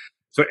text-based.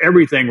 So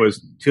everything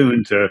was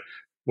tuned to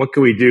what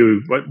can we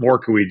do? What more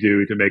can we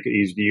do to make it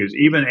easy to use?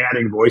 Even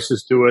adding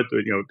voices to it.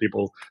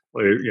 People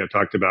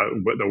talked about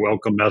the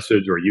welcome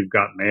message or you've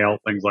got mail,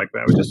 things like that.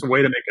 It was just a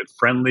way to make it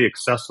friendly,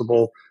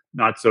 accessible,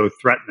 not so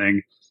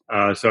threatening.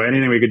 So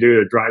anything we could do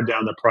to drive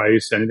down the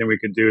price, anything we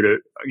could do to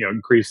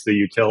increase the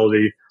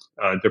utility,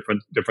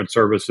 different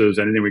services,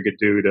 anything we could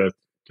do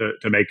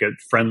to make it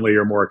friendly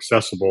or more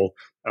accessible.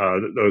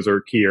 Those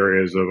are key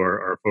areas of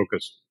our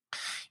focus.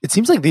 It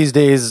seems like these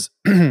days,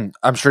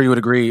 I'm sure you would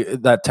agree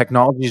that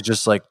technology is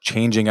just like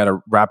changing at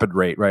a rapid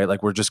rate, right?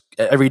 Like we're just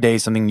every day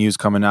something new's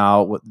coming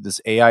out with this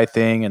AI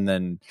thing, and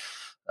then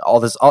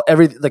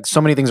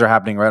so many things are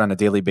happening right on a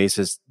daily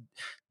basis.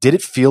 Did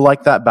it feel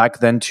like that back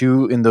then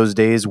too, in those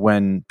days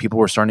when people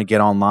were starting to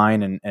get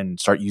online and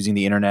start using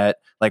the internet?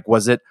 Like,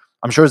 was it?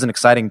 I'm sure it was an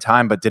exciting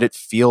time, but did it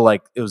feel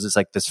like it was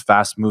this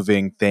fast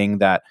moving thing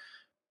that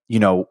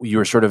you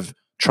were sort of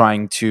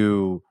trying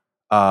to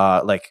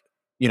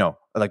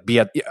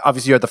be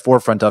obviously you're at the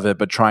forefront of it,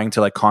 but trying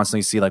to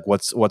constantly see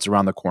what's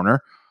around the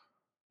corner?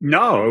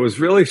 No, it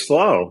was really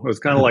slow. It was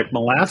kind of like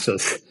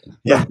molasses.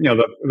 Yeah.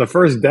 The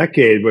first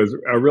decade was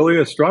really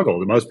a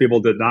struggle. Most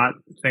people did not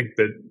think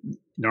that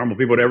normal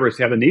people would ever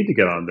have a need to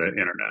get on the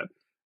internet.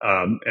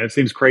 And it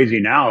seems crazy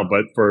now,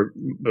 but for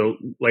the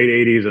late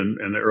 80s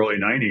and the early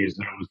 90s,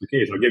 that was the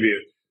case. I'll give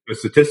you a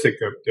statistic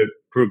to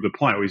prove the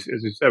point. As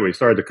you said, we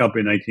started the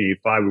company in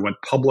 1985. We went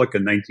public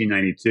in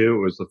 1992. It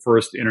was the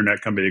first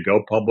internet company to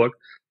go public.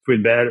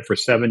 We'd been at it for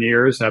 7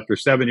 years. After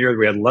 7 years,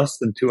 we had less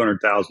than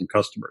 200,000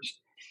 customers.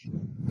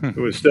 It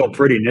was still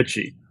pretty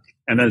nichey.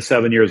 And then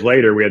 7 years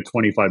later, we had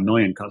 25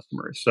 million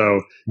customers.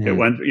 So it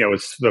went,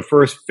 the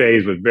first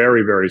phase was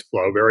very, very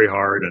slow, very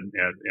hard, and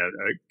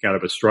kind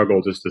of a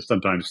struggle just to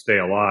sometimes stay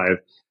alive.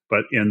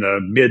 But in the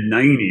mid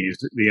 90s,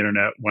 the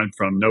internet went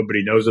from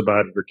nobody knows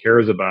about it or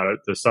cares about it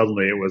to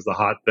suddenly it was the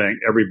hot thing.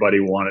 Everybody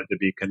wanted to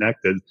be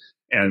connected.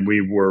 And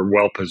we were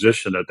well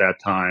positioned at that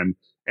time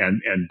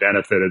and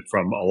benefited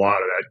from a lot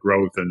of that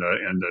growth in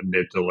the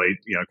mid to late,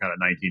 kind of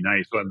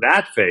 1990s. So in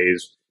that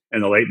phase,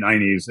 in the late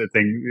 90s, I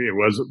think it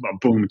was a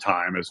boom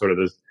time. It's sort of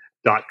this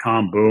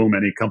 .com boom.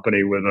 Any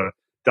company with a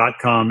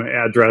 .com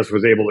address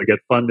was able to get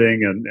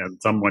funding,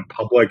 and some went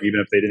public even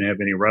if they didn't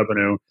have any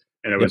revenue.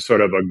 And it was sort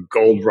of a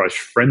gold rush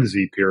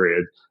frenzy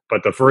period.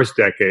 But the first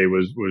decade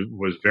was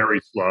very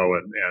slow,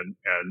 and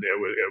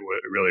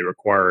it really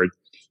required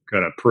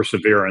kind of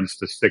perseverance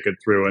to stick it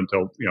through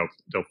until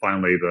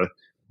finally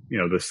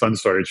the sun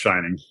started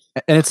shining.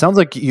 And it sounds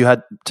like you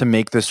had to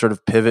make this sort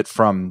of pivot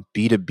from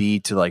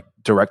B2B to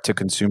direct to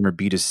consumer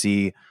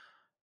B2C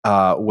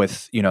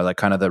with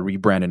kind of the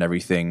rebrand and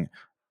everything.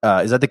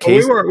 Is that the Well,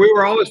 case? we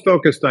were always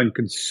focused on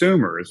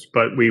consumers,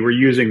 but we were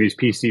using these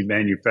PC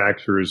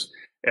manufacturers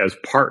as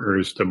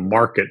partners to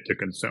market to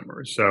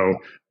consumers. So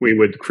we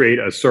would create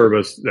a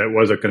service that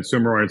was a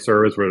consumer-oriented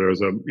service where there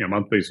was a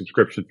monthly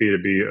subscription fee to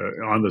be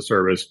on the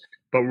service,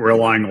 but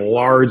relying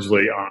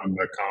largely on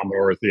the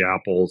Commodores, the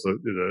Apples,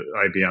 the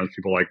IBMs,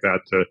 people like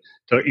that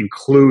to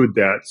include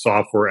that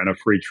software and a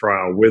free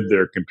trial with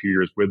their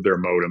computers, with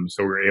their modems.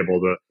 So we're able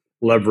to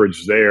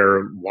leverage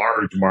their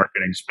large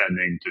marketing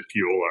spending to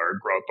fuel our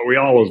growth. But we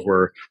always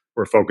were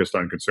focused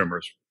on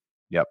consumers.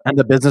 Yep. And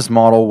the business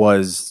model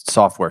was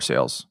software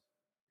sales.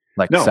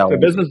 Like no, selling.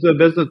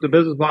 the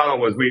business model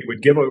was we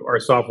would give our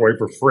software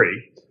for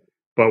free,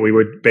 but we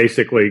would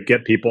basically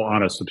get people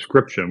on a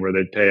subscription where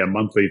they'd pay a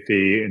monthly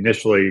fee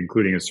initially,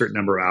 including a certain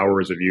number of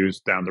hours of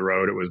use. Down the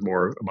road, it was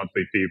more a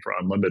monthly fee for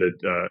unlimited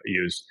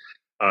use.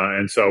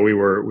 And so we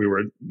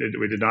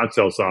did not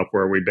sell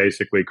software. We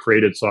basically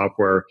created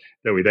software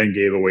that we then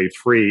gave away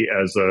free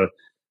as a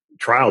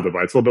trial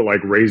device. It's a little bit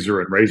like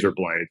razor and razor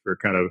blade. We're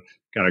kind of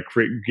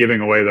giving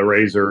away the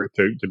razor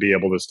to be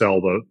able to sell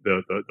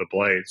the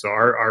blade. So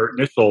our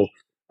initial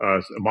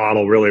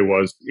model really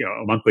was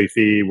a monthly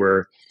fee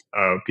where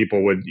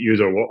people would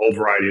use a whole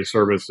variety of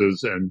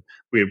services, and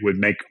we would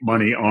make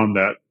money on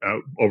that.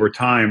 Over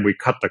time, we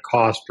cut the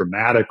cost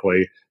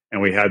dramatically,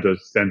 and we had to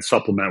then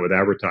supplement with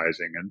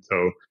advertising. And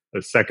so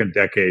the second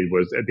decade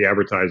was the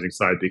advertising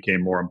side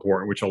became more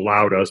important, which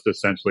allowed us to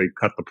essentially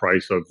cut the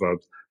price of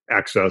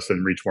access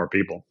and reach more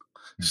people.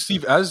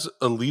 Steve, as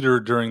a leader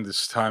during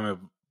this time of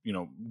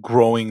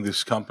growing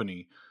this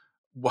company,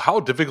 how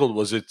difficult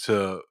was it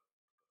to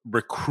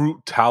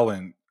recruit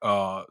talent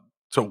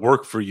to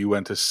work for you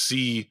and to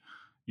see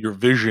your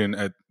vision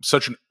at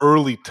such an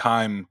early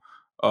time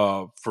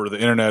for the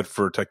internet,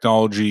 for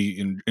technology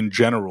in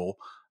general?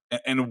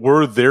 And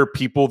were there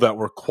people that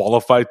were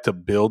qualified to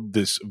build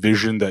this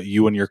vision that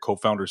you and your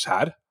co-founders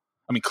had?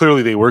 I mean,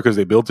 clearly they were because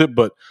they built it,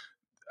 but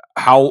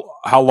how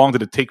long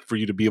did it take for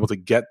you to be able to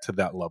get to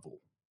that level?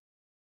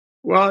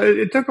 Well,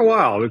 it took a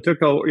while. It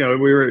took we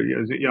were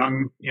a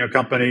young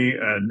company,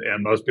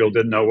 and most people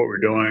didn't know what we're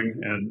doing,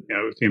 and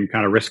it seemed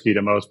kind of risky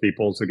to most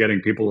people. So getting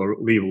people to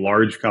leave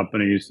large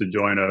companies to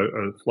join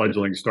a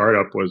fledgling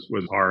startup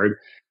was hard.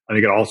 I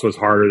think it also was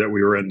harder that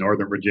we were in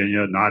Northern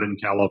Virginia, not in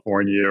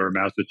California or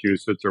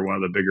Massachusetts or one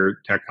of the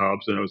bigger tech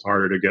hubs, and it was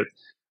harder to get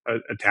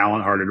a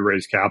talent, harder to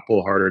raise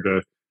capital, harder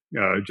to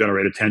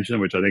generate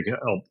attention, which I think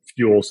helped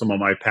fuel some of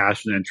my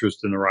passion and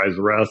interest in the Rise of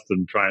Rest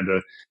and trying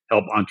to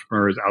help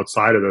entrepreneurs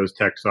outside of those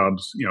tech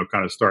subs,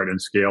 kind of start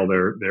and scale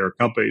their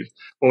companies.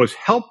 What was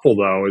helpful,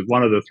 though, is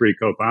one of the three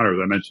co-founders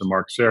I mentioned,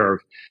 Mark Serif,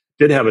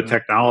 did have a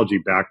technology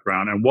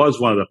background and was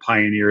one of the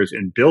pioneers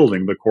in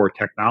building the core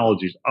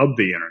technologies of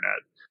the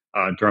internet.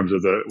 In terms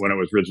of when it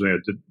was originally a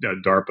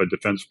DARPA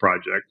defense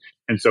project.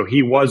 And so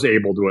he was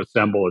able to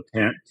assemble a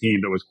team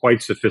that was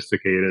quite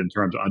sophisticated in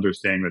terms of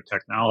understanding the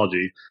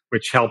technology,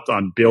 which helped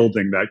on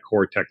building that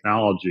core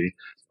technology.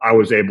 I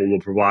was able to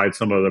provide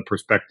some of the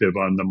perspective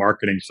on the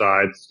marketing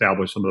side,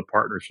 establish some of the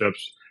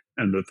partnerships.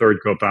 And the third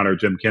co-founder,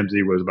 Jim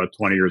Kimsey, was about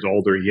 20 years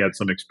older. He had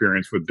some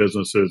experience with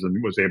businesses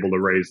and was able to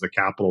raise the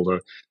capital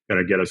to kind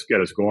of get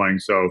us going.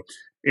 So,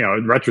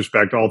 in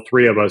retrospect, all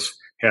three of us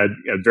had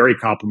very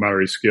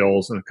complementary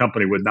skills, and the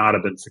company would not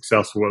have been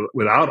successful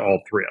without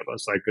all three of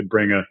us. I could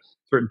bring a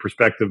certain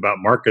perspective about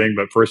marketing,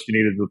 but first you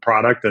needed the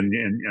product and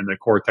the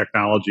core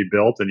technology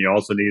built, and you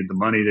also needed the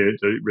money to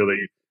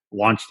really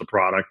launch the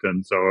product.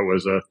 And so it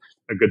was a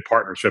good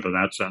partnership in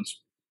that sense.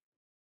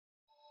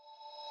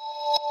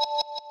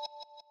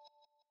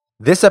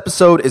 This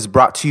episode is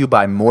brought to you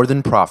by More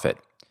Than Profit.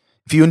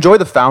 If you enjoy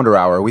the Founder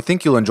Hour, we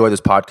think you'll enjoy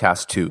this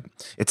podcast too.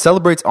 It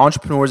celebrates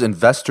entrepreneurs,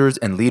 investors,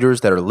 and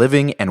leaders that are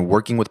living and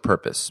working with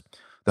purpose.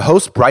 The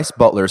host, Bryce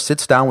Butler,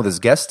 sits down with his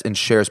guests and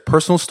shares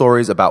personal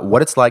stories about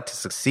what it's like to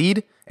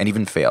succeed and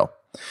even fail.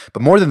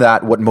 But more than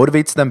that, what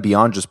motivates them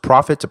beyond just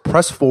profit to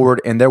press forward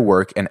in their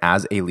work and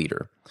as a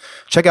leader.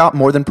 Check out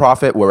More Than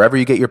Profit wherever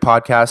you get your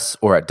podcasts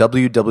or at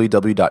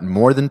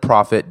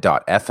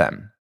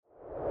www.morethanprofit.fm.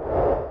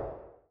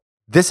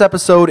 This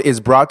episode is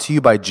brought to you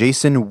by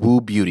Jason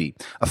Wu Beauty,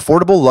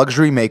 affordable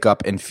luxury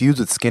makeup infused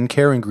with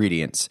skincare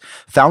ingredients.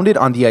 Founded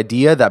on the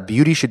idea that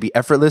beauty should be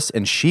effortless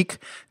and chic,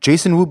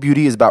 Jason Wu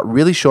Beauty is about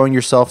really showing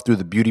yourself through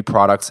the beauty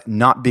products,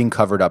 not being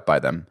covered up by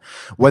them.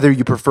 Whether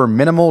you prefer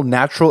minimal,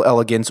 natural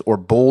elegance or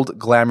bold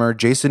glamour,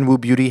 Jason Wu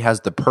Beauty has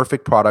the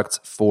perfect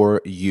products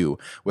for you.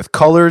 With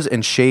colors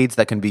and shades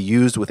that can be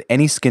used with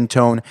any skin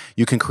tone,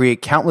 you can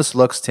create countless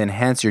looks to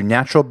enhance your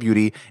natural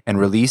beauty and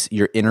release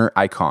your inner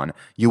icon.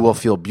 You will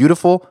feel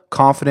beautiful,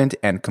 confident,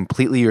 and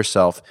completely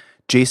yourself.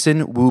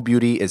 Jason Wu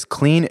Beauty is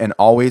clean and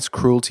always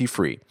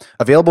cruelty-free.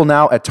 Available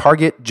now at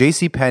Target,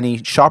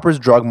 JCPenney, Shoppers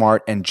Drug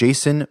Mart, and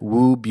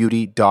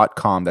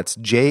jasonwubeauty.com. That's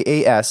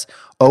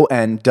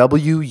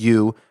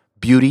JASONWU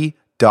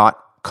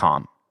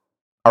beauty.com.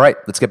 All right,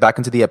 let's get back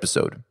into the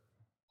episode.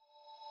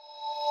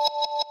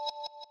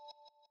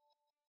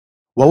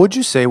 What would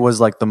you say was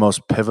like the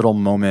most pivotal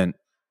moment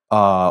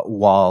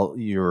while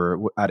you're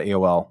at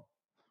AOL?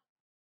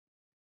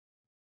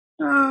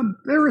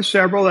 There were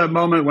several. That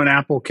moment when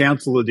Apple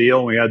canceled the deal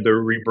and we had to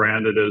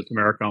rebrand it as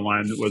America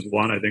Online was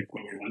one. I think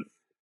when we went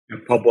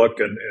public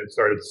and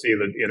started to see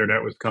that the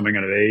internet was coming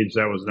at an age,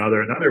 that was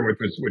another. Another which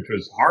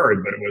was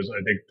hard, but it was,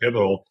 I think,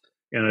 pivotal.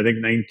 And I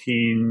think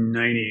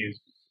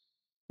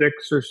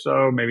 1996 or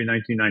so, maybe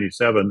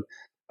 1997,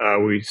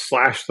 we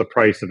slashed the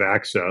price of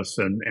access,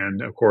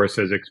 and of course,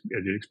 as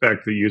you'd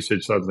expect, the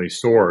usage suddenly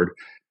soared.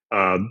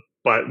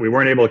 But we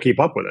weren't able to keep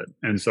up with it,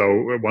 and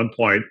so at one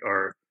point,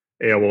 our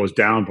AOL was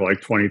down for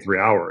like 23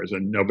 hours,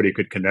 and nobody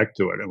could connect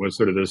to it. It was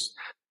sort of this,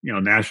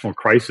 national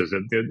crisis.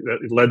 It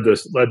led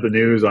the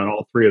news on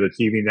all three of the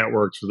TV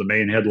networks for the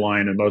main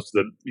headline, and most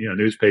of the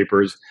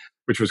newspapers,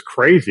 which was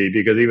crazy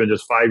because even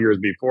just 5 years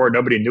before,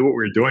 nobody knew what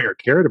we were doing or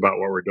cared about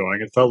what we were doing.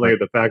 And suddenly,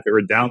 the fact that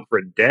we're down for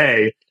a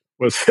day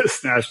was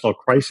this national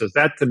crisis.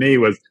 That to me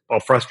was,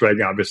 well,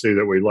 frustrating, obviously,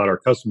 that we let our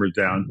customers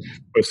down,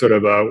 but sort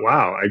of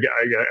wow, I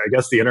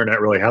guess the internet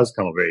really has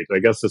come of age. I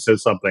guess this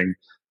is something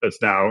that's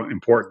now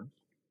important.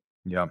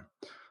 Yeah.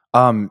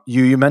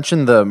 You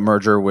mentioned the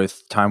merger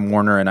with Time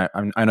Warner, and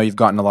I know you've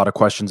gotten a lot of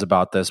questions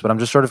about this, but I'm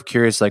just sort of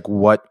curious, like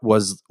what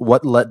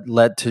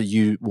led to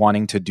you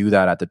wanting to do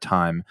that at the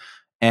time?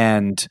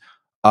 And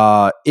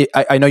I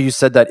know you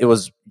said that it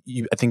was,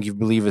 I think you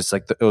believe it's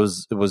like it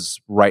was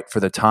right for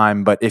the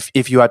time, but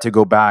if you had to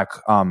go back,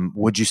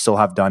 would you still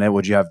have done it?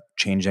 Would you have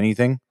changed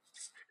anything?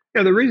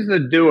 Yeah, the reason to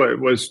do it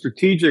was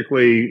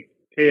strategically.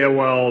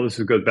 AOL, this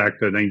goes back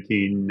to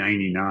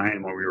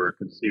 1999 when we were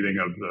conceiving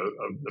of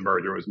the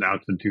merger. It was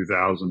announced in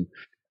 2000.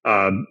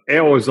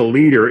 AOL was a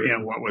leader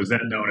in what was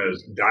then known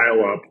as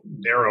dial-up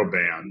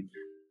narrowband,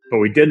 but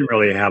we didn't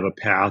really have a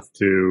path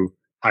to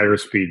higher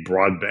speed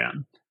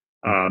broadband.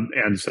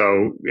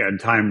 And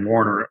Time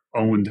Warner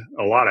owned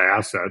a lot of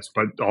assets,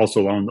 but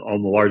also owned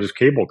the largest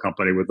cable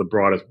company with the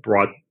broadest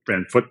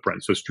broadband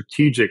footprint. So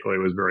strategically,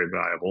 it was very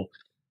valuable.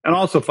 And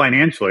also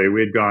financially,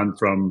 we had gone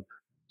from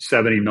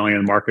 70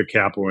 million market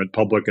cap when we went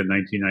public in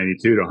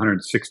 1992 to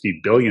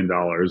 $160 billion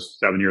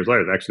 7 years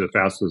later. It's actually the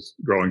fastest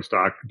growing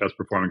stock, best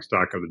performing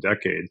stock of the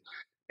decade.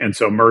 And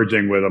so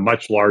merging with a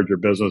much larger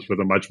business with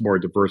a much more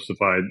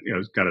diversified,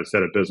 kind of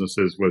set of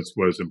businesses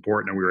was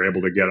important. And we were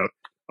able to get a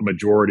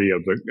majority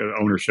of the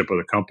ownership of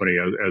the company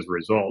as a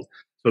result.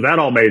 So that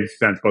all made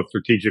sense both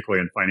strategically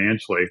and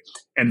financially.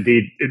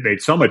 Indeed, it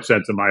made so much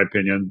sense, in my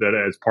opinion, that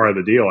as part of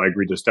the deal, I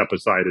agreed to step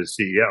aside as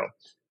CEO.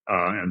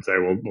 And say,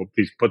 well, we'll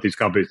put these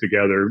companies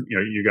together.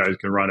 You guys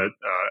can run it.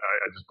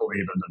 I just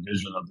believe in the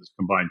vision of this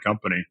combined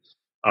company.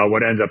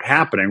 What ended up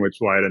happening, which is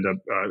why it ended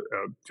up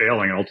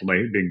failing and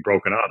ultimately being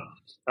broken up,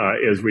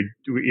 is we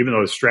even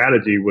though the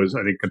strategy was,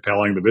 I think,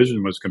 compelling, the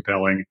vision was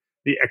compelling,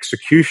 the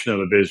execution of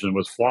the vision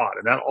was flawed,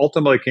 and that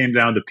ultimately came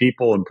down to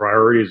people and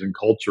priorities and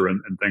culture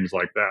and things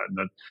like that. And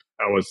that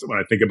was, when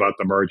I think about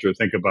the merger,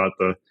 think about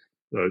the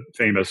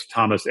famous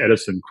Thomas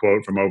Edison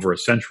quote from over a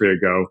century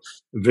ago: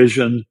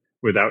 "Vision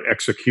without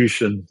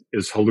execution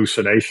is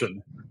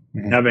hallucination."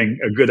 Mm-hmm. Having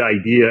a good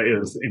idea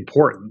is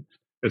important.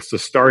 It's the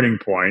starting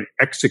point.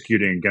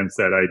 Executing against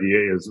that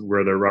idea is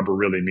where the rubber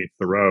really meets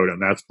the road,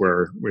 and that's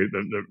where we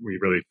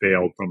really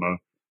failed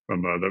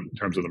in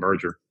terms of the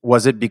merger.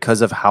 Was it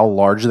because of how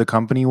large the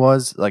company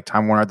was, like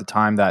Time Warner at the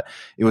time, that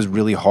it was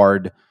really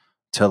hard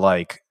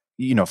to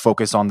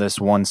focus on this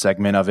one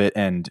segment of it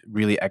and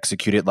really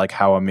execute it like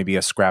how maybe a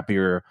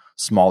scrappier,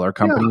 smaller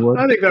company would?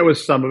 I think that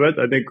was some of it.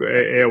 I think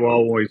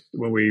AOL,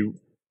 when we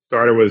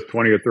started, was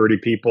 20 or 30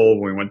 people.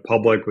 When we went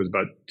public, was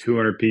about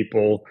 200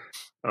 people.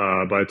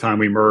 By the time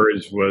we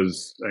merged,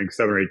 was, I think,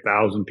 7,000 or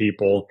 8,000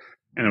 people.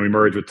 And then we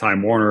merged with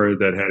Time Warner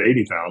that had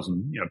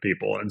 80,000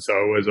 people. And so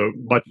it was a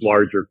much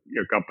larger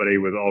company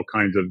with all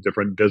kinds of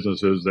different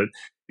businesses that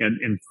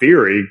in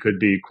theory could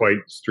be quite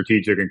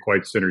strategic and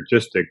quite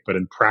synergistic, but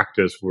in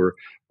practice were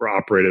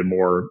operated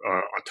more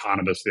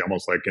autonomously,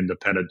 almost like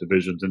independent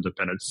divisions,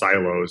 independent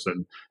silos.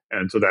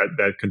 And so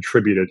that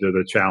contributed to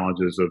the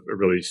challenges of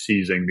really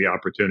seizing the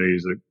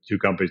opportunities that two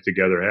companies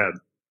together had.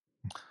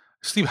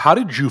 Steve, how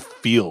did you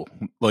feel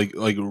like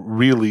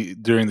really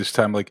during this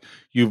time? Like,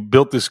 you've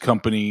built this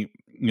company,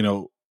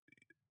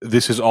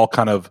 this is all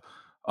kind of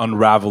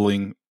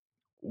unraveling.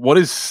 What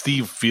is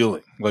Steve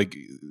feeling? Like,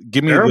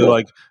 give me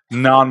terrible. The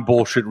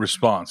non-bullshit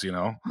response,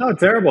 No,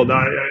 terrible. No,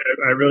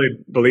 I really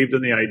believed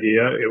in the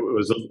idea. It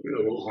was a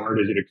little hard,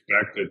 as you'd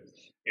expect.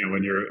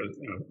 When you're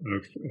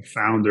a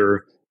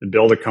founder and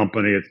build a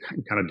company, it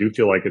kind of do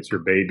feel like it's your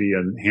baby,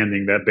 and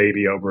handing that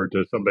baby over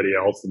to somebody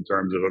else in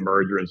terms of a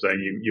merger and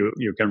saying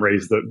you can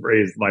raise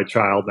my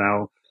child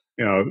now.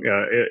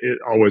 It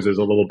always is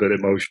a little bit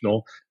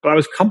emotional, but I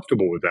was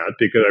comfortable with that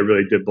because I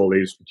really did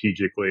believe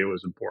strategically it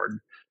was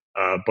important.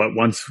 But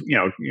once,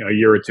 a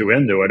year or two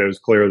into it, it was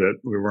clear that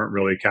we weren't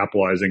really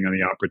capitalizing on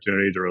the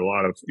opportunity. There were a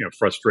lot of,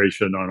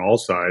 frustration on all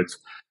sides.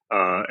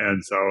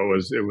 And so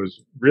it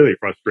was really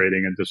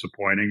frustrating and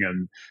disappointing.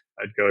 And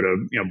I'd go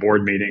to,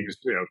 board meetings,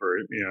 for,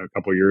 a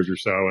couple of years or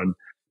so. And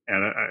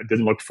I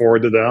didn't look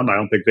forward to them. I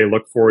don't think they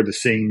looked forward to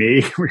seeing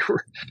me.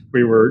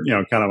 We were,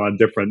 kind of on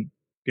different,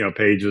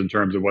 pages in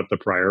terms of what the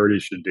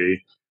priorities should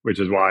be. which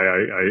is why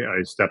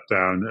I stepped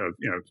down,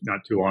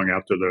 not too long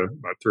after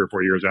about 3 or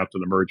 4 years after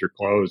the merger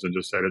closed, and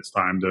just said it's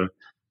time to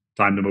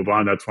move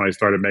on. That's when I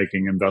started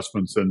making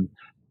investments in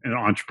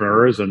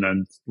entrepreneurs, and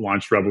then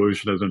launched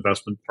Revolution as an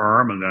investment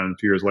firm. And then a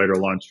few years later,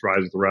 launched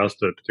Rise of the Rest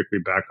to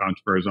particularly back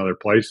entrepreneurs in other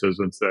places,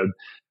 and said,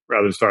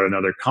 rather than start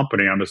another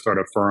company, I'm going to start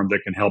a firm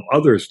that can help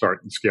others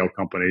start and scale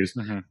companies.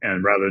 Mm-hmm.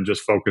 And rather than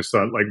just focus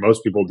on, like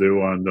most people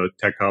do, on the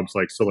tech hubs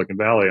like Silicon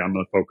Valley, I'm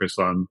going to focus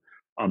on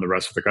the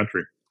rest of the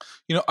country.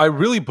 I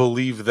really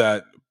believe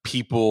that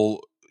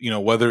people,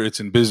 whether it's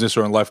in business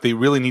or in life, they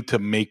really need to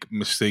make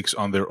mistakes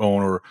on their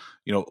own, or,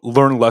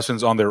 learn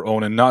lessons on their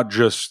own, and not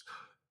just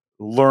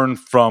learn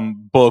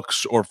from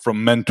books or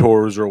from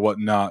mentors or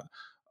whatnot.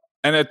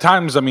 And at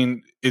times,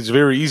 it's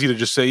very easy to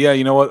just say, yeah,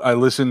 you know what, I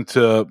listened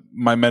to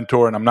my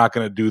mentor and I'm not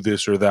going to do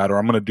this or that, or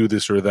I'm going to do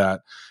this or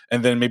that,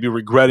 and then maybe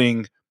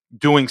regretting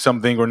doing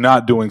something or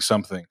not doing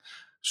something.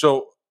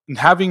 So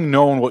having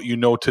known what you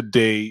know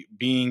today,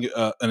 being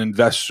an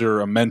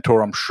investor, a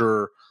mentor, I'm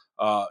sure,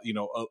 a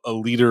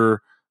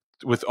leader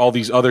with all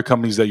these other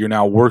companies that you're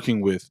now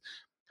working with,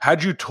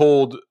 had you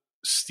told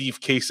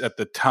Steve Case at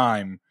the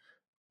time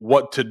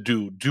what to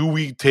do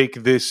we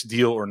take this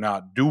deal or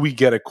not? Do we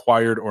get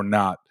acquired or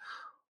not?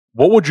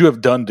 What would you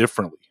have done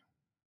differently?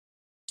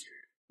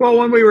 Well,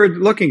 when we were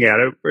looking at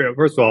it,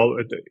 first of all,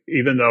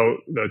 even though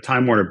the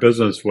Time Warner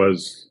business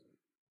was,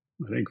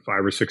 I think,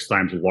 5 or 6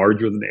 times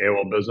larger than the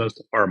AOL business,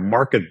 our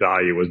market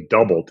value was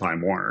double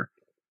Time Warner.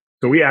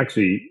 So we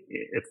actually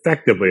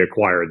effectively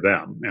acquired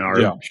them, and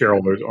our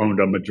shareholders owned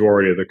a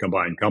majority of the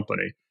combined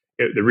company.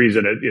 The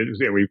reason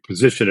we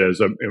positioned it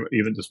as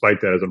even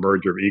despite that, as a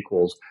merger of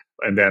equals.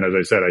 And then, as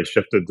I said, I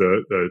shifted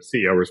the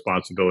CEO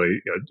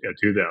responsibility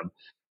to them.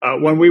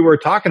 When we were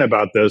talking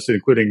about this,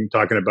 including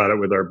talking about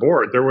it with our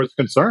board, there was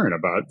concern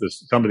about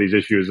some of these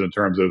issues in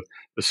terms of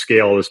the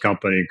scale of this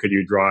company. Could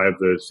you drive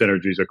the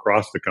synergies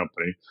across the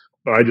company?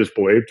 But I just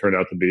believe, turned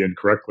out to be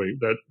incorrectly,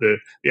 that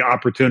the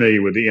opportunity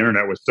with the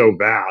internet was so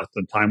vast,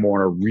 and Time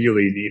Warner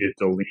really needed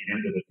to lean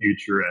into the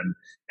future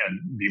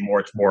and be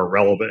much more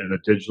relevant in the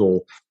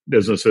digital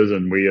businesses.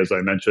 And we, as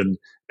I mentioned,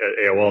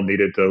 at AOL,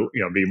 needed to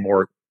be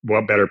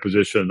better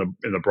positioned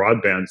in the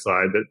broadband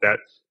side. That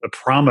the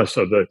promise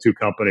of the two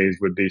companies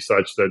would be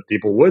such that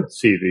people would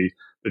see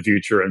the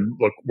future and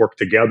work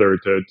together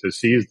to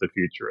seize the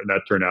future. And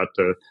that turned out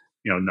to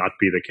not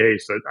be the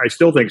case. I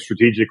still think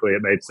strategically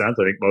it made sense.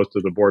 I think most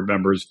of the board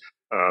members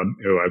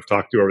who I've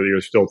talked to over the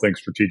years still think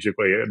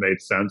strategically it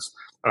made sense.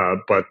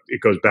 But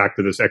it goes back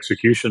to this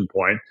execution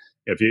point.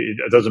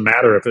 It doesn't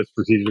matter if it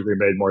strategically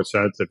made more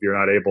sense if you're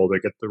not able to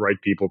get the right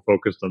people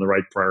focused on the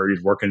right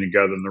priorities, working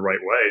together in the right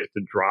way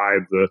to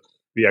drive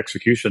the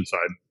execution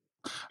side.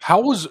 How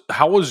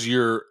was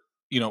your,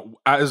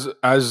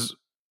 as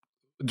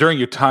during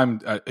your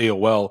time at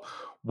AOL,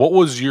 what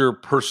was your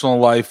personal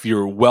life,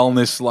 your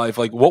wellness life?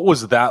 Like, what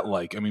was that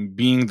like?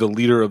 Being the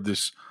leader of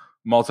this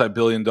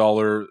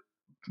multi-billion-dollar,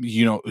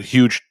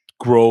 huge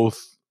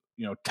growth,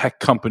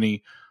 tech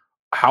company,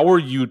 how are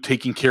you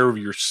taking care of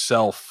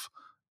yourself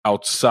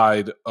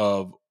outside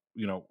of,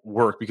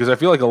 work? Because I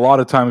feel like a lot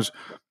of times,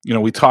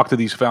 we talk to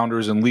these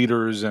founders and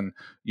leaders, and,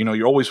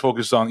 you're always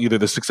focused on either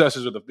the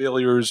successes or the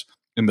failures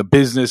in the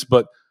business,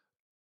 but,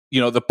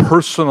 the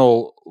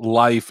personal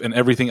life and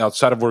everything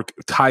outside of work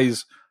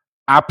ties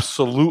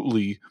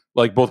absolutely,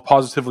 like, both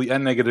positively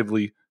and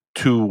negatively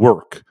to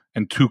work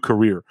and to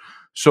career.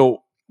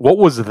 So what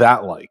was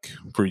that like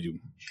for you?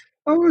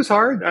 Oh, it was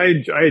hard. I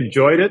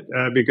enjoyed it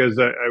because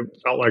I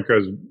felt like I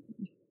was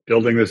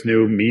building this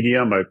new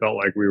medium. I felt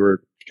like we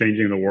were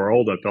changing the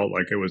world. I felt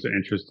like it was an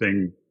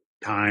interesting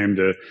time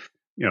to,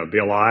 be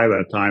alive,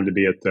 a time to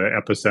be at the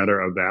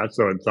epicenter of that.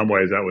 So in some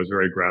ways that was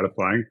very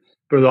gratifying,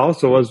 but it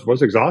also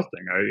was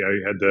exhausting.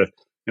 I had to,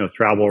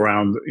 travel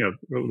around,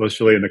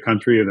 literally in the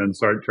country, and then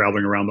start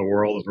traveling around the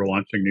world as we're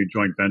launching new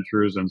joint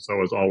ventures. And so I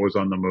was always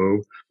on the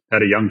move.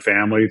 Had a young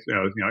family,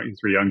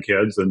 3 young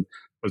kids, and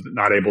was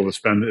not able to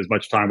spend as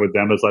much time with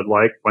them as I'd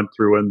like. Went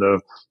through in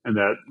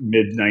that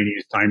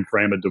mid-90s time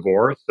frame a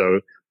divorce,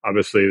 so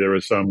obviously there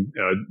was some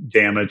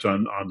damage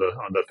on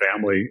the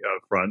family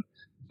front.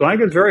 So I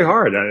think it's very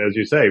hard, as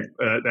you say.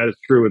 That is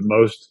true with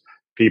most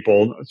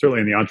people,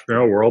 certainly in the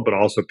entrepreneurial world, but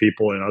also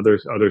people in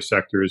other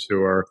sectors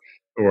who are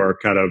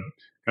kind of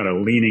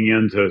leaning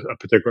into a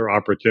particular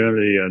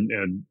opportunity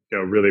and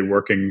really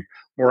working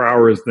more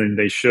hours than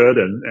they should,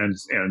 and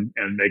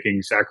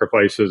making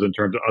sacrifices in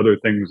terms of other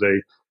things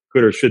they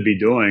could or should be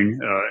doing,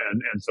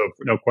 and so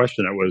no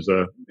question it was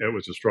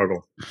a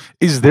struggle.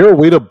 Is there a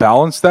way to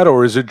balance that,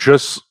 or is it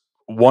just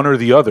one or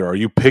the other? Are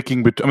you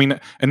picking between?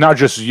 And not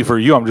just for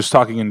you. I'm just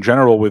talking in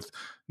general with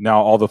now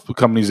all the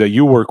companies that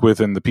you work with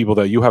and the people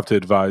that you have to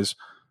advise.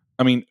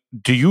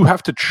 Do you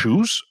have to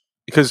choose?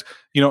 Because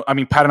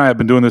Pat and I have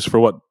been doing this for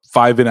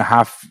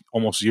 5.5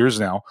 almost years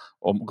now,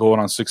 going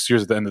on 6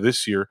 years at the end of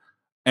this year,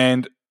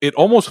 and it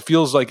almost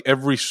feels like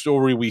every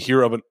story we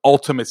hear of an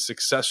ultimate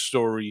success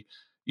story,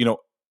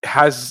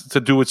 has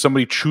to do with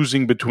somebody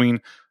choosing between,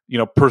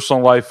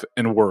 personal life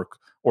and work,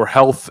 or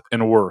health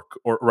and work,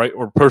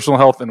 or personal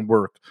health and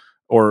work,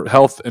 or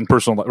health and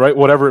personal life, right?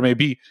 Whatever it may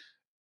be.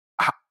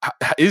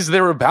 Is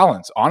there a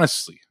balance,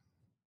 honestly?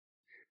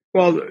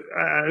 Well,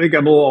 I think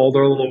I'm a little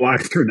older, a little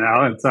wiser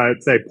now, and so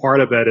I'd say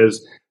part of that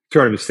is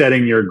sort of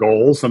setting your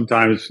goals.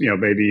 Sometimes,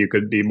 maybe you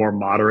could be more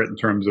moderate in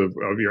terms of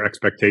your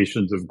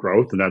expectations of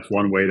growth, and that's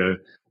one way to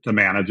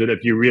manage it.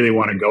 If you really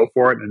want to go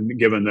for it, and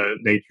given the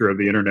nature of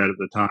the internet at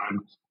the time,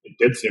 it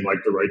did seem like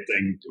the right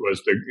thing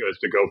was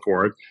to go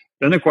for it.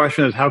 Then the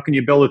question is, how can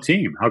you build a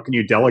team? How can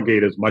you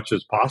delegate as much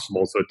as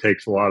possible so it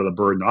takes a lot of the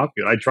burden off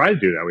you? I tried to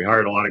do that. We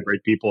hired a lot of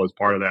great people as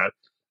part of that,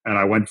 and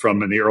I went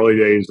from in the early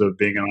days of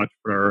being an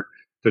entrepreneur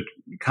to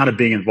kind of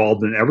being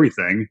involved in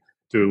everything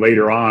to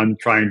later on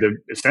trying to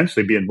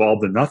essentially be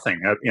involved in nothing.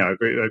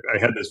 I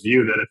had this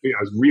view that if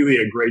I was really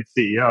a great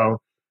CEO,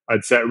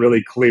 I'd set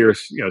really clear,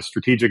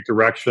 strategic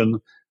direction,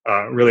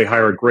 really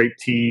hire a great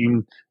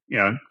team,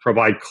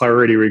 provide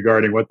clarity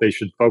regarding what they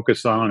should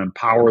focus on,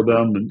 empower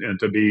them, and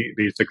to be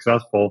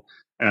successful.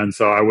 And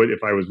so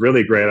if I was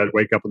really great, I'd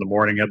wake up in the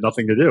morning, have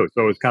nothing to do.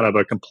 So it was kind of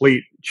a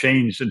complete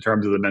change in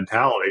terms of the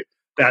mentality.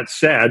 That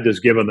said,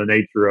 just given the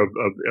nature of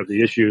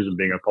the issues and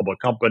being a public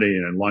company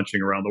and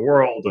launching around the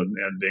world and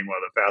being one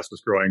of the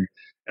fastest growing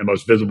and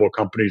most visible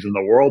companies in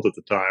the world at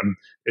the time,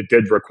 it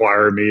did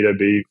require me to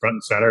be front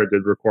and center. It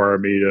did require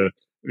me to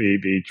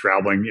be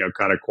traveling,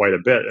 kind of quite a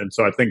bit. And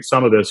so I think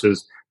some of this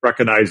is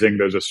recognizing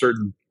there's a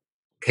certain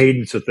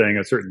cadence of thing,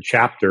 a certain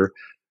chapter.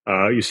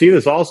 You see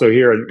this also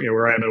here,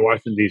 where I am in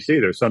Washington, D.C.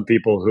 There's some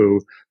people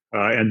who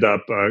end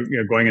up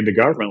going into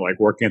government, like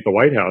working at the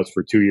White House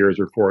for 2 years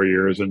or 4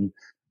 years, and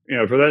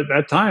for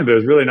that time,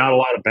 there's really not a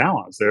lot of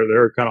balance.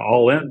 They're kind of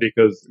all in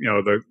because they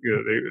have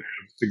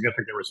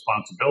significant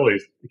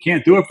responsibilities. You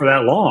can't do it for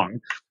that long,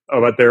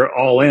 but they're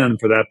all in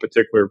for that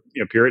particular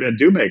period and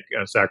do make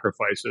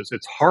sacrifices.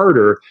 It's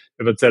harder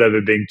if instead of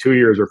it being 2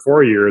 years or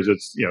 4 years,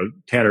 it's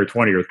 10 or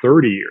 20 or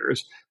 30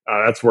 years.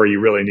 That's where you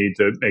really need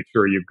to make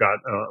sure you've got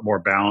more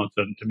balance.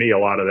 And to me, a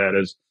lot of that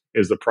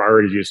is the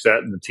priorities you set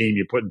and the team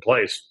you put in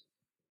place.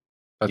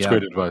 That's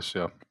great advice.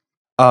 Yeah.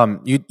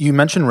 You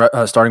mentioned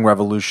starting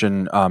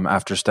Revolution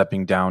after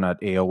stepping down at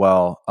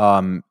AOL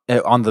on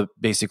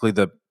basically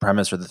the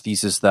premise or the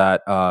thesis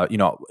that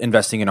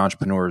investing in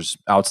entrepreneurs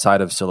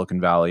outside of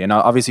Silicon Valley, and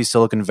obviously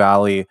Silicon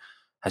Valley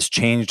has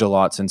changed a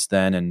lot since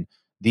then, and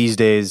these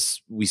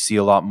days we see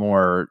a lot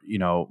more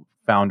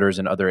founders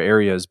in other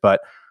areas. But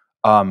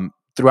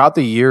throughout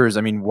the years,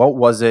 I mean, what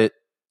was it?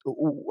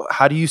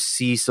 How do you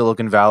see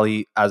Silicon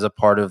Valley as a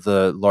part of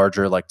the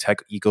larger tech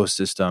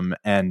ecosystem,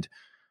 and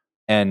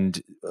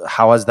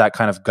how has that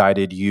kind of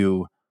guided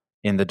you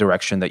in the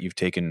direction that you've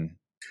taken?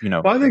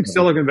 Well, I think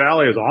Silicon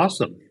Valley is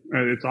awesome.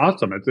 It's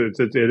awesome.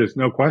 It is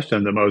no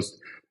question the most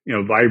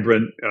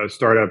vibrant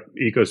startup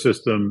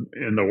ecosystem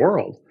in the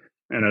world,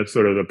 and it's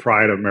sort of the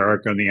pride of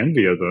America and the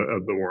envy of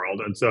the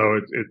world. And so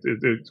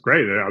it's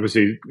great.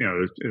 Obviously,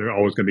 there's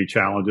always going to be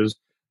challenges,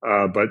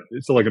 but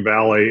Silicon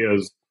Valley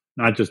is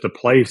not just a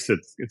place.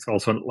 It's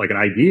also like an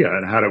idea.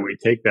 And how do we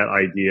take that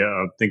idea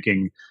of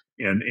thinking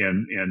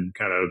in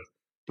kind of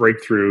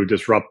breakthrough,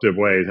 disruptive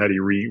ways? How do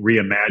you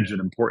reimagine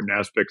important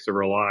aspects of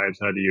our lives?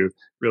 How do you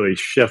really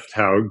shift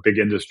how big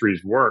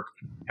industries work?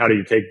 How do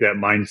you take that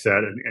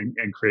mindset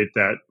and create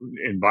that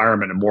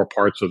environment in more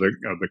parts of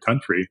the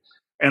country?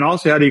 And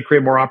also, how do you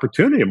create more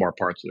opportunity in more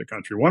parts of the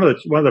country? One of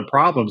the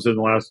problems in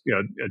the last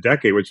a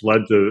decade, which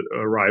led to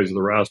a rise of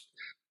the rest,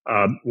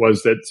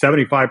 was that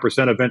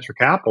 75% of venture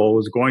capital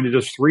was going to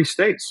just 3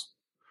 states: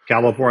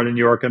 California, New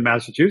York, and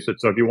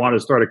Massachusetts. So if you wanted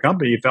to start a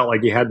company, you felt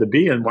like you had to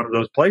be in one of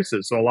those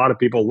places. So a lot of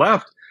people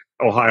left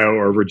Ohio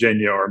or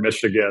Virginia or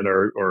Michigan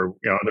or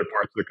other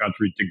parts of the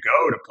country to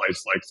go to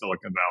places like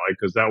Silicon Valley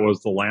because that was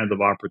the land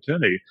of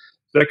opportunity.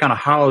 So that kind of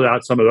hollowed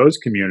out some of those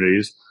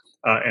communities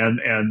and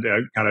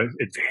kind of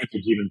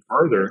advantage even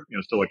further,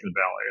 Silicon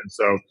Valley. And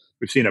so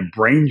we've seen a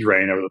brain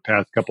drain over the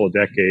past couple of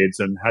decades.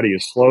 And how do you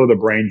slow the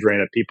brain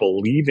drain of people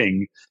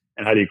leaving?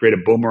 And how do you create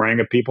a boomerang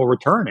of people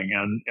returning?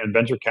 And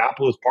venture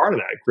capital is part of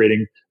that.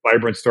 Creating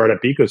vibrant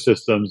startup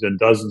ecosystems in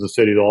dozens of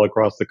cities all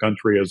across the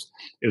country is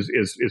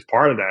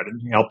part of that.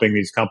 And helping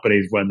these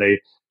companies when they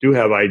do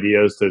have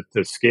ideas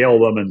to scale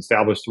them and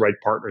establish the right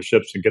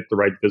partnerships and get the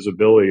right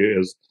visibility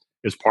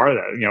is part of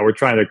that. We're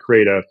trying to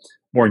create a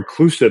more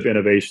inclusive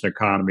innovation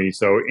economy.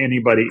 So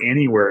anybody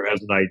anywhere has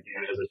an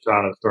idea, has a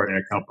shot at starting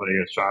a company,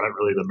 a shot at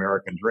really the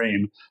American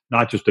dream,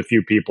 not just a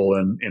few people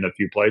in a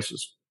few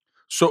places.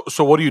 So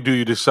what do?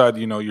 You decide,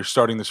 you're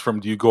starting this firm.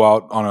 Do you go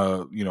out on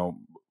a,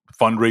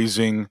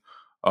 fundraising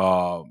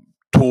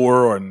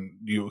tour, and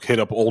you hit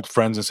up old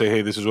friends and say,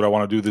 hey, this is what I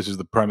want to do. This is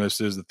the premise,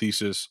 this is the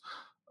thesis.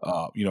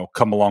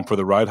 Come along for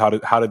the ride. How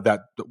did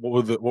that?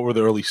 What were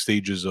the early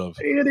stages of?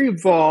 It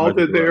evolved.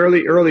 In the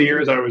early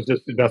years, I was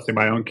just investing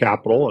my own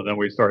capital, and then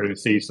we started to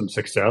see some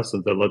success.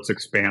 And then let's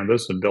expand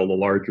this and build a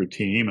larger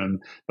team,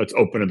 and let's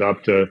open it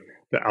up to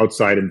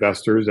outside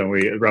investors. And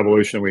at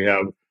Revolution, we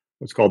have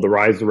what's called the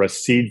Rise the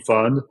Rest Seed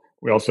Fund.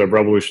 We also have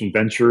Revolution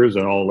Ventures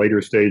and all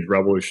later stage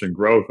Revolution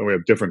Growth, and we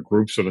have different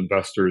groups of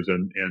investors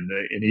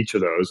in each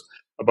of those.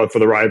 But for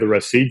the Ride the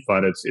Rest seed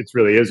fund, it's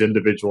really is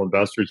individual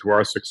investors who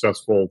are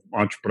successful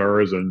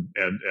entrepreneurs and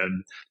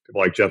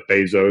people like Jeff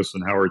Bezos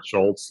and Howard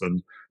Schultz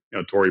and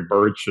Tory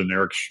Burch and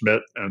Eric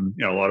Schmidt and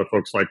a lot of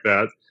folks like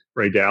that,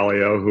 Ray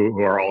Dalio,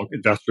 who are all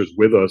investors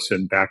with us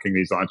in backing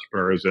these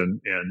entrepreneurs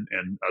and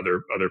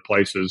other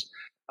places.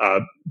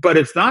 But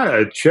it's not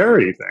a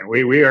charity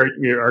thing.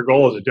 Our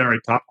goal is to generate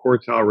top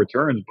quartile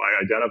returns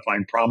by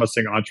identifying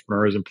promising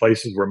entrepreneurs in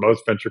places where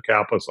most venture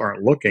capitalists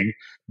aren't looking,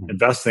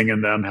 investing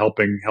in them,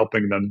 helping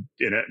them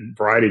in a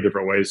variety of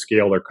different ways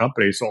scale their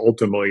company. So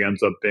ultimately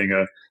ends up being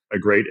a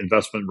great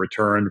investment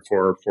return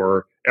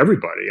for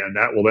everybody. And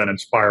that will then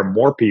inspire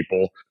more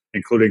people,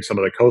 including some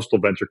of the coastal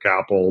venture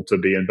capital, to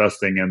be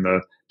investing in the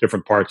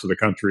different parts of the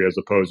country as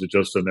opposed to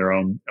just in their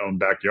own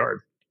backyard.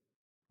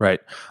 Right.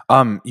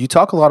 You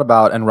talk a lot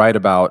about and write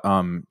about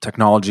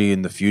technology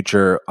in the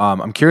future.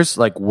 I'm curious,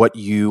 like, what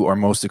you are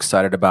most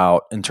excited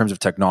about in terms of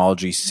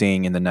technology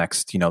seeing in the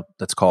next,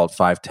 let's call it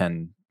 5,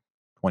 10,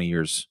 20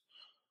 years.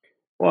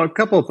 Well, a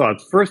couple of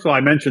thoughts. First of all,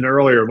 I mentioned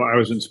earlier I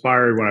was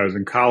inspired when I was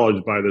in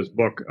college by this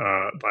book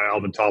by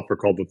Alvin Toffler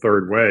called The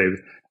Third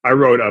Wave. I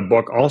wrote a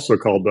book also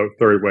called The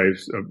Third Wave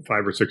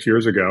 5 or 6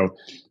 years ago.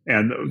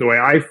 And the way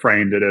I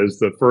framed it is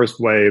the first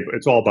wave,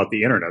 it's all about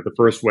the internet. The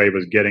first wave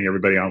is getting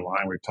everybody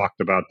online. We've talked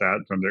about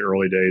that from the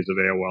early days of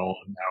AOL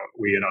and how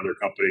we and other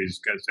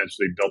companies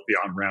essentially built the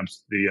on-ramps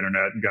to the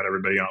internet and got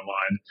everybody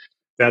online.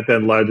 That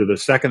then led to the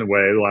second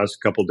wave, the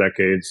last couple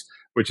decades,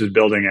 which is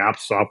building apps,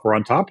 software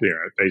on top of the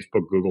internet,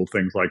 Facebook, Google,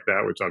 things like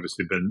that, which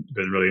obviously been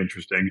really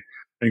interesting.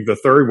 I think the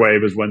third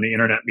wave is when the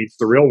internet meets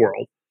the real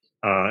world.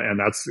 And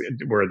that's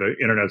where the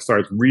internet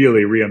starts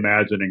really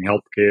reimagining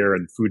healthcare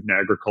and food and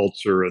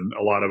agriculture and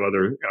a lot of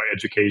other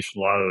education,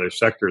 a lot of other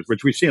sectors,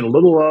 which we've seen a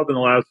little of in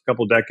the last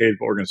couple of decades,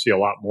 but we're going to see a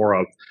lot more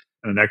of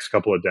in the next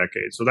couple of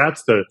decades. So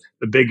that's the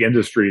big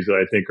industries that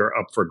I think are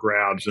up for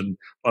grabs. And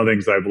one of the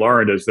things I've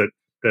learned is that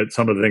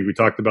some of the things we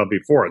talked about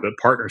before, that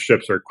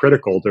partnerships are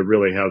critical to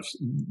really have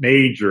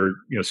major,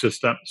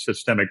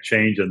 systemic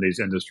change in these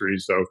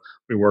industries. So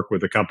we work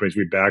with the companies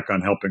we back on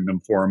helping them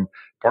form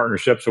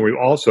partnerships. And we've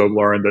also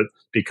learned that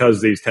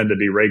because these tend to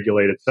be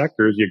regulated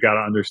sectors, you've got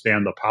to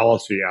understand the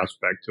policy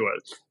aspect to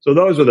it. So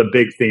those are the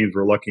big themes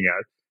we're looking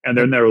at. And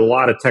then there are a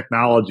lot of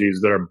technologies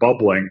that are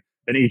bubbling,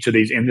 and each of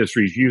these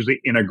industries usually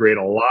integrate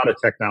a lot of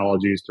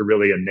technologies to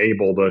really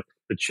enable the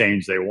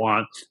change they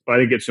want. But I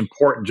think it's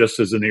important, just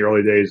as in the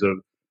early days of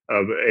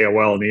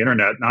AOL and the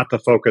internet, not to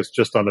focus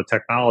just on the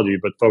technology,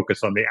 but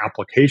focus on the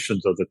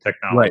applications of the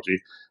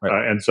technology.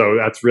 Right. And so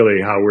that's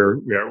really how we're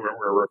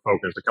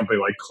focused. A company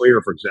like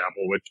Clear, for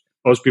example, which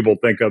most people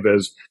think of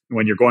as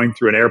when you're going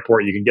through an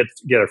airport, you can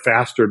get it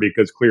faster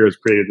because Clear has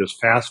created this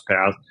fast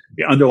path.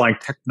 The underlying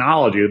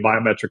technology, the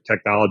biometric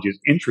technology, is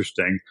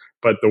interesting,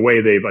 but the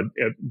way they've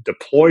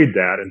deployed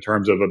that in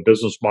terms of a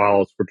business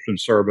model, subscription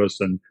service,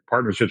 and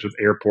partnerships with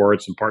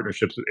airports and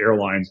partnerships with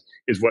airlines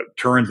is what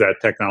turns that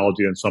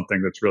technology into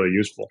something that's really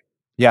useful.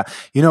 Yeah.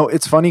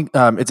 It's funny.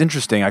 It's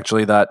interesting,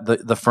 actually, that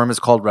the firm is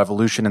called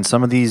Revolution, and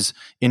some of these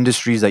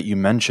industries that you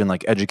mentioned,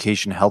 like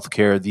education,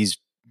 healthcare, these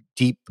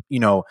deep,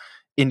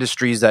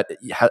 industries that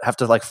have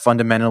to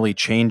fundamentally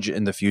change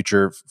in the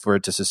future for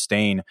it to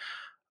sustain.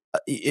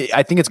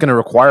 I think it's going to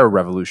require a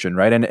revolution,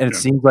 right? And it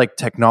seems like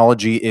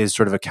technology is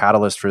sort of a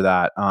catalyst for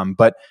that.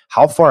 But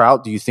how far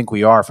out do you think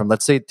we are from,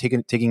 let's say,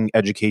 taking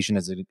education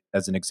as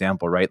an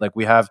example, right? Like,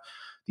 we have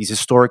these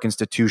historic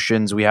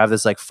institutions, we have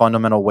this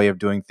fundamental way of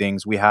doing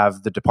things. We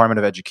have the Department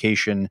of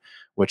Education,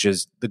 which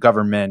is the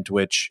government,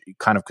 which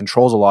kind of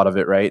controls a lot of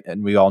it, right?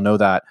 And we all know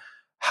that.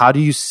 How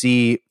do you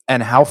see,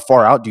 and how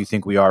far out do you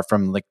think we are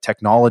from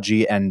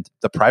technology and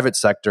the private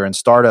sector and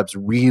startups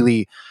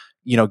really,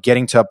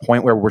 getting to a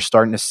point where we're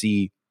starting to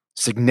see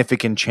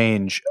significant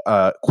change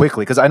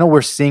quickly? Because I know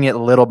we're seeing it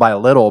little by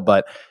little,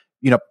 but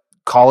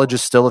college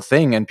is still a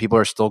thing, and people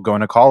are still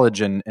going to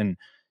college, and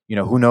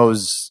who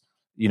knows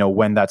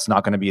when that's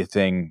not going to be a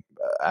thing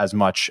as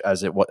much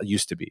as it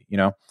used to be.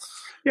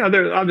 Yeah,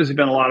 there's obviously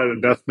been a lot of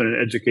investment in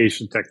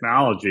education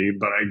technology,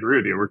 but I agree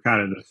with you. We're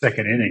kind of in the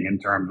second inning in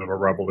terms of a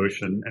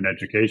revolution in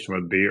education,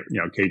 would be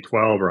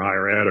K-12 or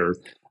higher ed or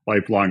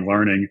lifelong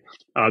learning.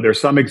 There's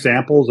some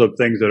examples of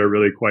things that are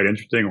really quite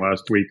interesting.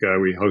 Last week,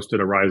 we hosted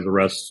a Rise the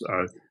Rest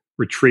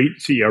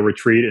CEO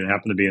retreat. It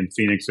happened to be in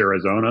Phoenix,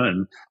 Arizona.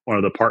 And one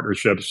of the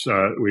partnerships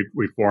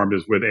we formed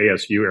is with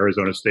ASU,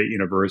 Arizona State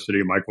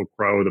University. Michael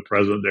Crow, the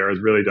president there, has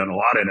really done a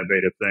lot of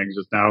innovative things.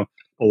 It's now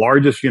the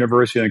largest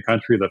university in the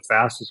country, the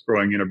fastest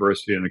growing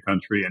university in the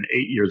country, and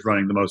 8 years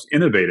running the most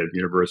innovative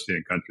university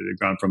in the country. They've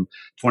gone from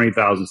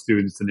 20,000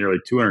 students to nearly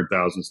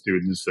 200,000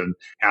 students, and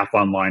half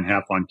online,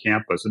 half on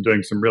campus, and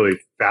doing some really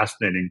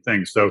fascinating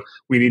things. So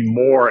we need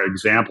more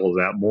examples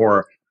of that,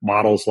 more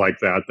models like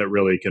that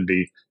really can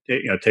be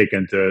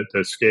taken to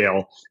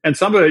scale. And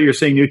some of it, you're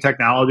seeing new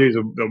technologies.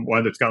 The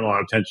one that's gotten a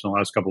lot of attention in the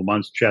last couple of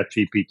months,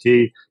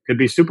 ChatGPT, could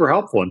be super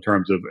helpful in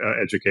terms of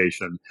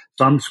education.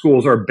 Some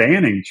schools are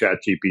banning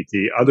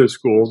ChatGPT. Other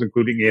schools,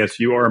 including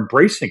ASU, are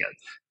embracing it,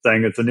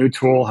 saying it's a new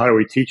tool. How do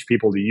we teach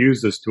people to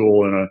use this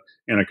tool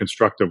in a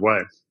constructive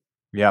way?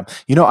 Yeah.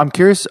 I'm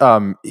curious.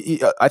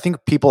 I think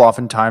people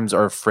oftentimes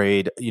are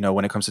afraid,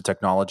 when it comes to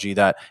technology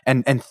that,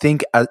 and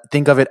think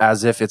of it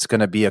as if it's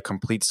going to be a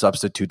complete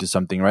substitute to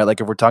something, right?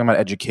 Like if we're talking about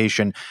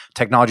education,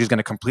 technology is going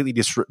to completely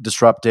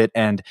disrupt it,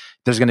 and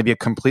there's going to be a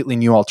completely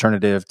new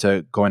alternative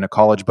to going to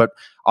college. But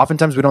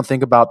oftentimes we don't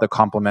think about the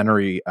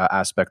complementary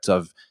aspects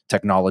of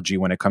technology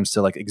when it comes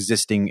to like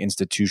existing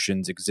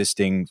institutions,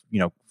 existing,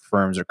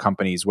 firms or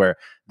companies where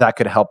that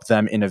could help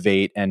them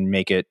innovate and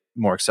make it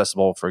more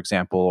accessible, for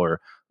example,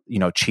 or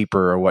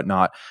cheaper or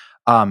whatnot.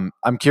 I'm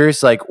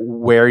curious, like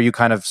where you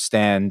kind of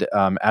stand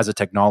as a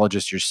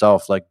technologist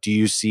yourself. Like, do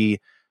you see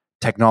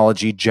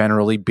technology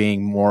generally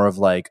being more of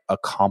like a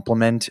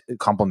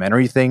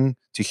complementary thing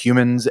to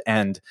humans,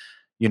 and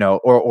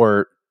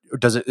or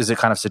is it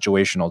kind of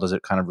situational? Does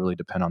it kind of really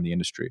depend on the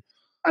industry?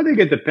 I think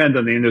it depends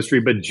on the industry,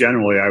 but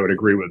generally, I would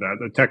agree with that.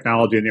 The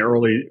technology in the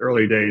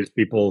early days,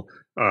 people,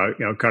 kind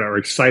of are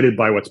excited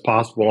by what's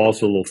possible,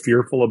 also a little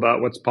fearful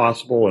about what's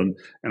possible, and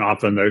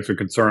often there's a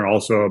concern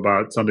also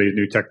about some of these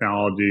new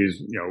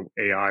technologies,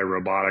 AI,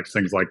 robotics,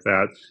 things like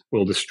that,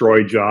 will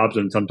destroy jobs,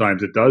 and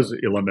sometimes it does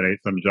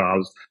eliminate some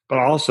jobs. But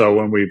also,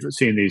 when we've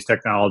seen these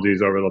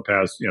technologies over the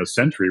past,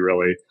 century,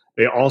 really,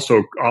 they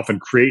also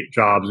often create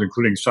jobs,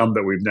 including some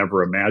that we've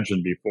never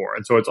imagined before.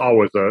 And so it's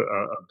always a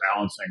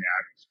balancing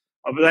act.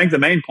 But I think the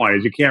main point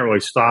is you can't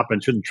really stop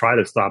and shouldn't try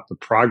to stop the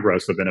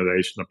progress of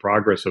innovation, the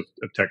progress of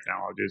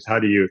technologies. How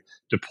do you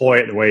deploy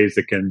it in ways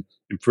that can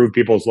improve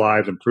people's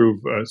lives,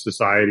 improve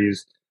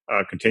societies,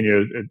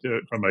 continue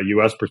from a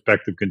U.S.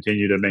 perspective,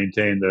 continue to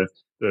maintain the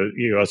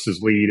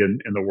U.S.'s lead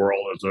in the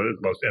world as the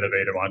most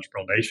innovative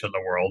entrepreneurial nation in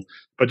the world,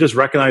 but just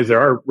recognize there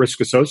are risks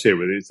associated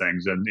with these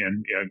things, and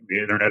the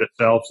internet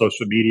itself,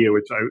 social media,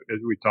 which as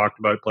we talked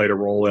about, played a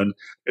role in.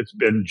 It's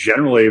been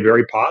generally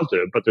very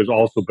positive, but there's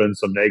also been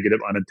some negative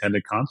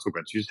unintended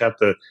consequences. You just have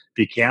to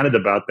be candid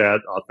about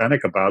that,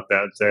 authentic about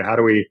that, and say, how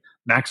do we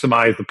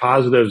maximize the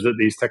positives that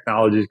these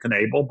technologies can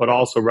enable, but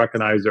also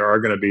recognize there are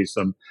going to be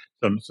some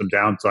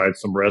downsides,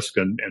 some risk,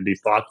 and be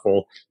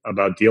thoughtful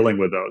about dealing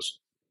with those.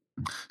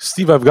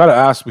 Steve, I've got to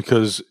ask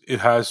because it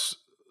has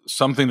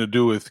something to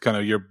do with kind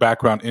of your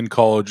background in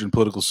college and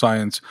political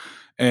science,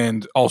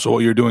 and also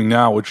what you're doing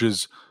now, which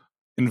is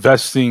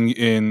investing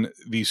in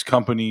these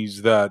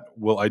companies that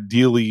will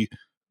ideally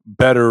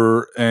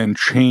better and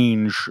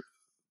change,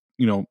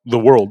 the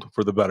world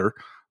for the better.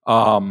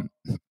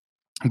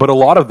 But a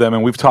lot of them,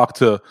 and we've talked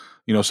to,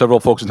 several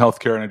folks in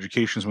healthcare and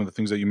education, some of the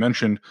things that you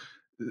mentioned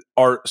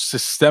are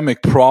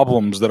systemic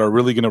problems that are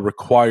really going to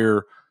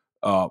require,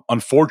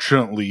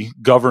 unfortunately,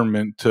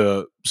 government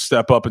to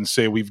step up and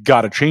say we've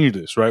got to change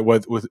this, right?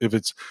 With if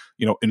it's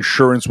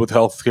insurance with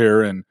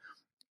healthcare, and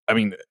I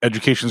mean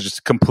education is just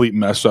a complete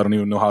mess. So I don't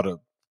even know how to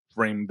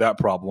frame that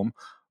problem.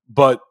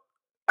 But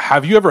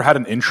have you ever had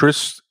an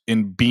interest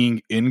in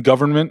being in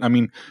government? I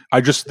mean, I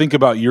just think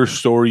about your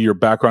story, your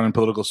background in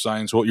political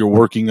science, what you're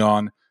working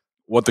on,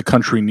 what the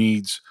country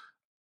needs.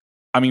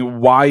 I mean,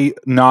 why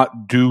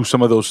not do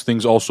some of those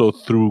things also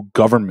through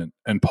government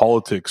and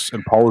politics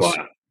and Well,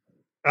 policy?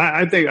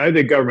 I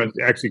think government's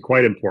actually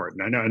quite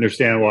important. I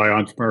understand why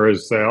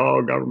entrepreneurs say,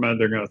 "Oh, government,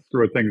 they're going to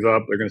screw things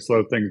up, they're going to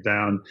slow things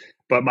down."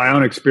 But my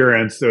own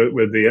experience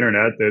with the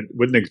internet, that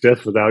wouldn't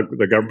exist without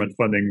the government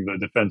funding the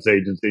defense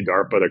agency,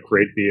 DARPA, to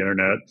create the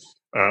internet.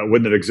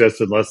 Wouldn't have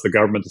existed unless the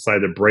government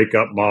decided to break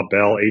up Ma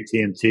Bell,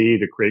 AT&T,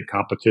 to create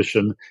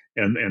competition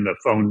in the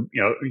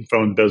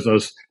phone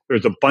business.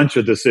 There's a bunch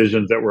of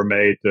decisions that were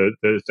made to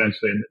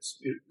essentially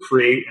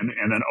create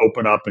and then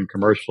open up and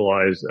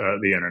commercialize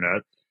the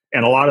internet.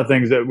 And a lot of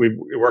things that we've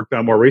worked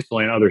on more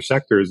recently in other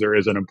sectors, there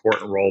is an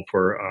important role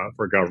for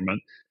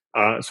government.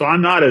 So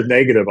I'm not as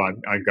negative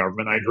on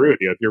government. I agree with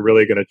you. If you're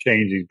really going to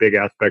change these big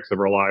aspects of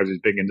our lives,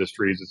 these big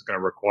industries, it's going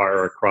to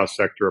require a cross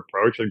sector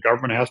approach, and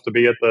government has to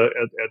be at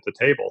the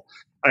table.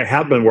 I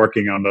have been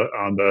working on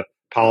the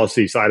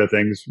policy side of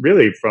things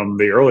really from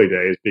the early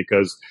days,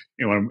 because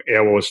when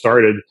AOL was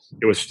started,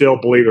 it was still,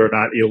 believe it or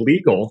not,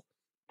 illegal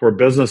for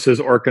businesses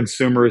or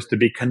consumers to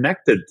be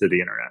connected to the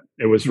internet.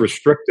 It was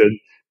restricted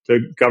to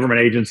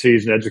government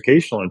agencies and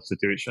educational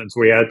institutions.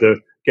 We had to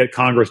get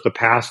Congress to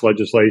pass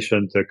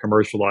legislation to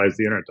commercialize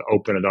the internet, to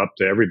open it up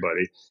to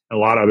everybody. And a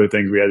lot of other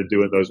things we had to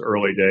do in those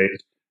early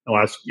days. In the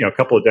last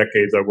couple of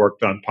decades, I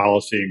worked on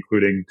policy,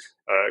 including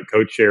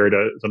co-chaired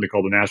something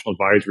called the National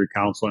Advisory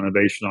Council on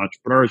Innovation and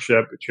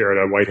Entrepreneurship, chaired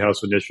a White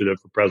House initiative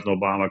for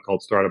President Obama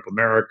called Startup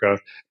America.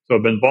 So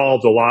I've been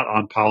involved a lot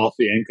on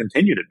policy and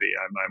continue to be.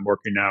 I'm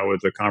working now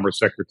with the Commerce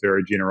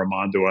Secretary, Gina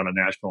Raimondo, on a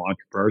national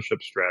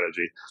entrepreneurship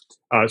strategy.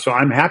 So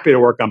I'm happy to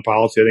work on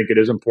policy. I think it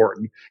is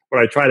important.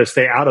 What I try to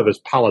stay out of is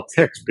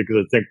politics, because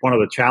I think one of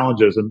the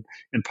challenges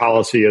in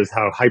policy is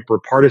how hyper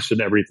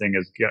partisan everything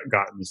has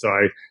gotten. So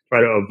I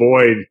try to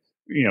avoid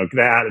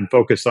that and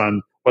focus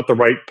on what the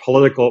right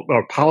political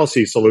or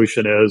policy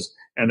solution is,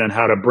 and then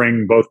how to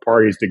bring both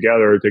parties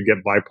together to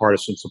get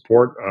bipartisan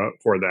support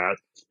for that,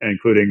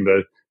 including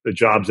the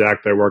Jobs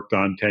Act I worked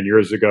on 10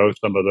 years ago,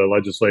 some of the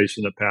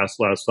legislation that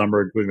passed last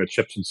summer, including the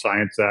Chips and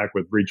Science Act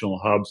with regional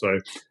hubs. I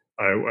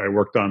I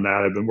worked on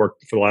that. I've been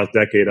worked for the last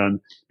decade on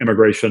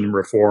immigration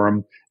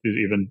reform.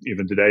 Even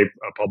today,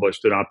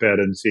 published an op-ed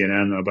in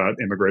CNN about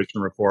immigration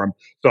reform.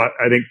 So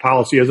I think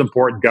policy is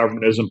important.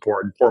 Government is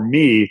important. For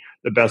me,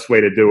 the best way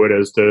to do it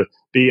is to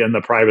be in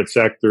the private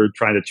sector,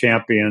 trying to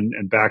champion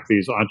and back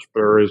these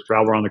entrepreneurs,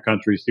 travel around the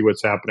country, see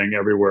what's happening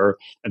everywhere,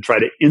 and try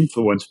to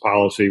influence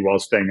policy while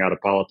staying out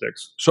of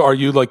politics. So are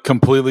you like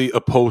completely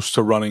opposed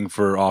to running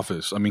for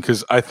office? I mean,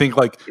 because I think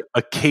like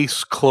a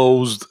case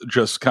closed,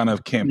 just kind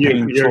of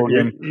campaign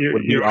slogan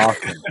would be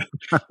awesome.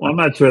 Well, I'm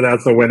not sure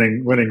that's a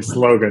winning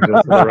slogan.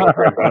 Just for the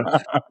record,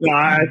 but no,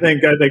 I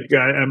think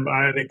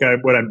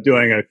what I'm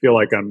doing, I feel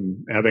like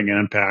I'm having an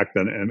impact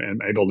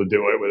and able to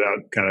do it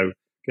without kind of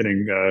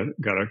getting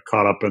kind of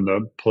caught up in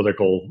the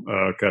political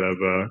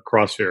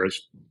crosshairs.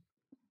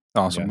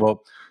 Awesome. Yeah.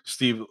 Well,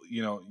 Steve,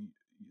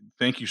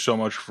 thank you so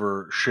much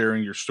for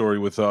sharing your story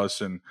with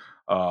us and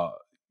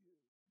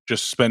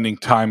just spending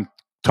time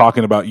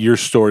talking about your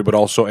story, but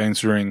also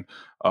answering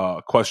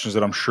questions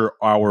that I'm sure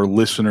our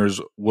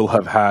listeners will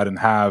have had and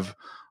have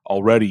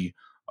already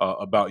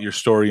about your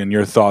story and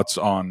your thoughts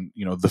on,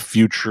 the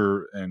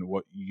future and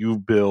what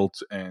you've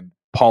built and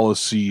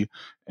policy.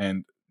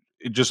 And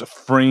it just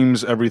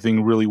frames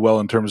everything really well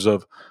in terms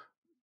of,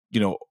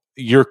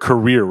 your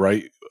career,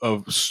 right?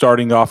 Of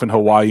starting off in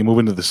Hawaii,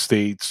 moving to the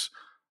States,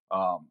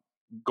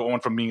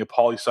 going from being a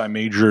poli-sci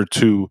major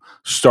to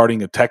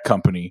starting a tech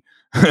company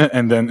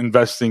and then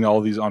investing all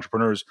these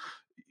entrepreneurs.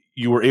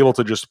 You were able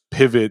to just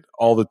pivot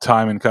all the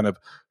time and kind of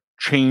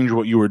change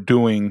what you were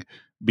doing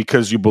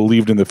because you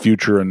believed in the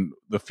future and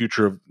the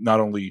future of not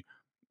only,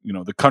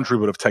 the country,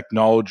 but of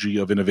technology,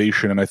 of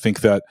innovation. And I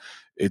think that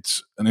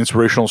it's an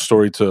inspirational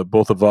story to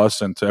both of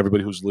us and to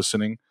everybody who's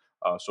listening.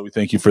 So we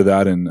thank you for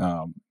that. And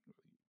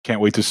can't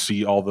wait to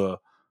see all the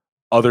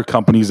other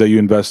companies that you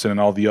invest in and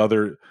all the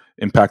other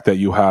impact that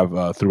you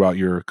have throughout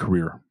your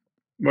career.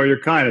 Well,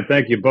 you're kind, and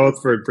thank you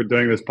both for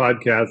doing this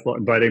podcast,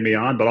 inviting me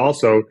on, but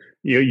also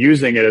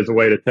using it as a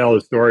way to tell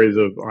the stories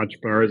of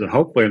entrepreneurs and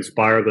hopefully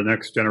inspire the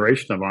next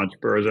generation of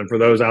entrepreneurs. And for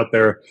those out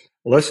there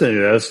listening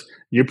to this,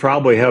 you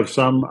probably have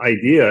some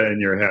idea in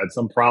your head,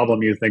 some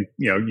problem you think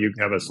you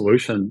have a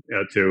solution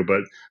to,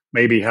 but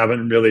maybe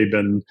haven't really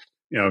been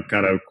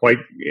kind of quite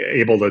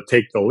able to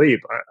take the leap.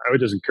 I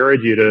would just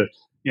encourage you to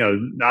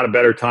not a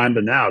better time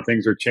than now.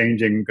 Things are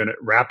changing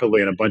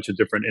rapidly in a bunch of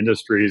different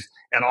industries.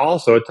 And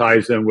also it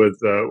ties in with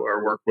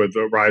our work with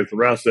Rise the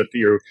Rest. If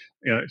you're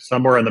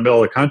somewhere in the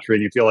middle of the country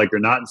and you feel like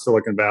you're not in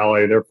Silicon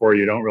Valley, therefore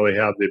you don't really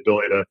have the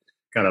ability to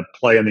kind of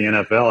play in the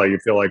NFL, you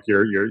feel like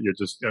you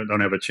just don't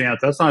have a chance.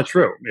 That's not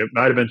true. It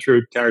might have been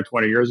true 10 or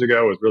 20 years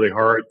ago. It was really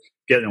hard,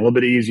 getting a little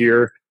bit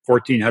easier.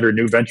 1,400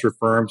 new venture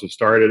firms have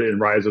started in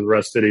Rise of the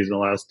Rest cities in the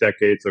last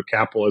decade. So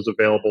capital is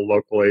available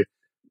locally.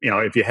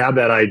 If you have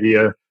that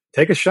idea,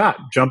 take a shot,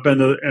 jump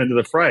into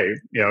the fray.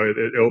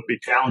 It'll be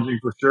challenging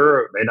for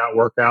sure. It may not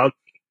work out,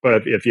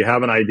 but if you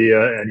have an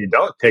idea and you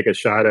don't take a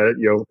shot at it,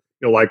 you'll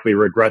likely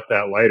regret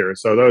that later.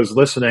 So those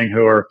listening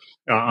who are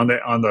on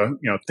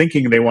the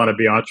thinking they want to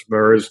be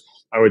entrepreneurs,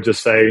 I would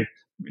just say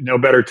no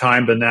better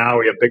time than now.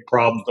 We have big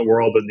problems in the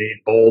world that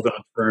need bold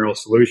entrepreneurial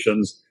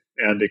solutions.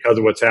 And because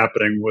of what's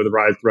happening with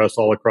Rise the Rest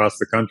all across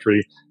the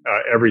country,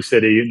 every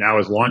city now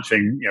is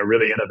launching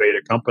really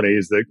innovative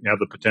companies that have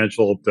the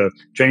potential to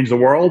change the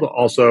world.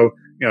 Also,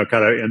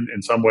 kind of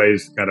in some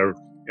ways, kind of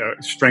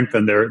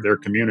strengthen their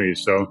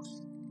communities. So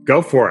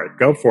go for it.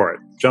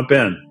 Jump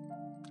in.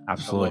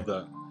 Absolutely. I love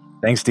that.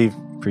 Thanks, Steve.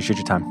 Appreciate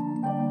your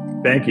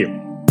time. Thank you.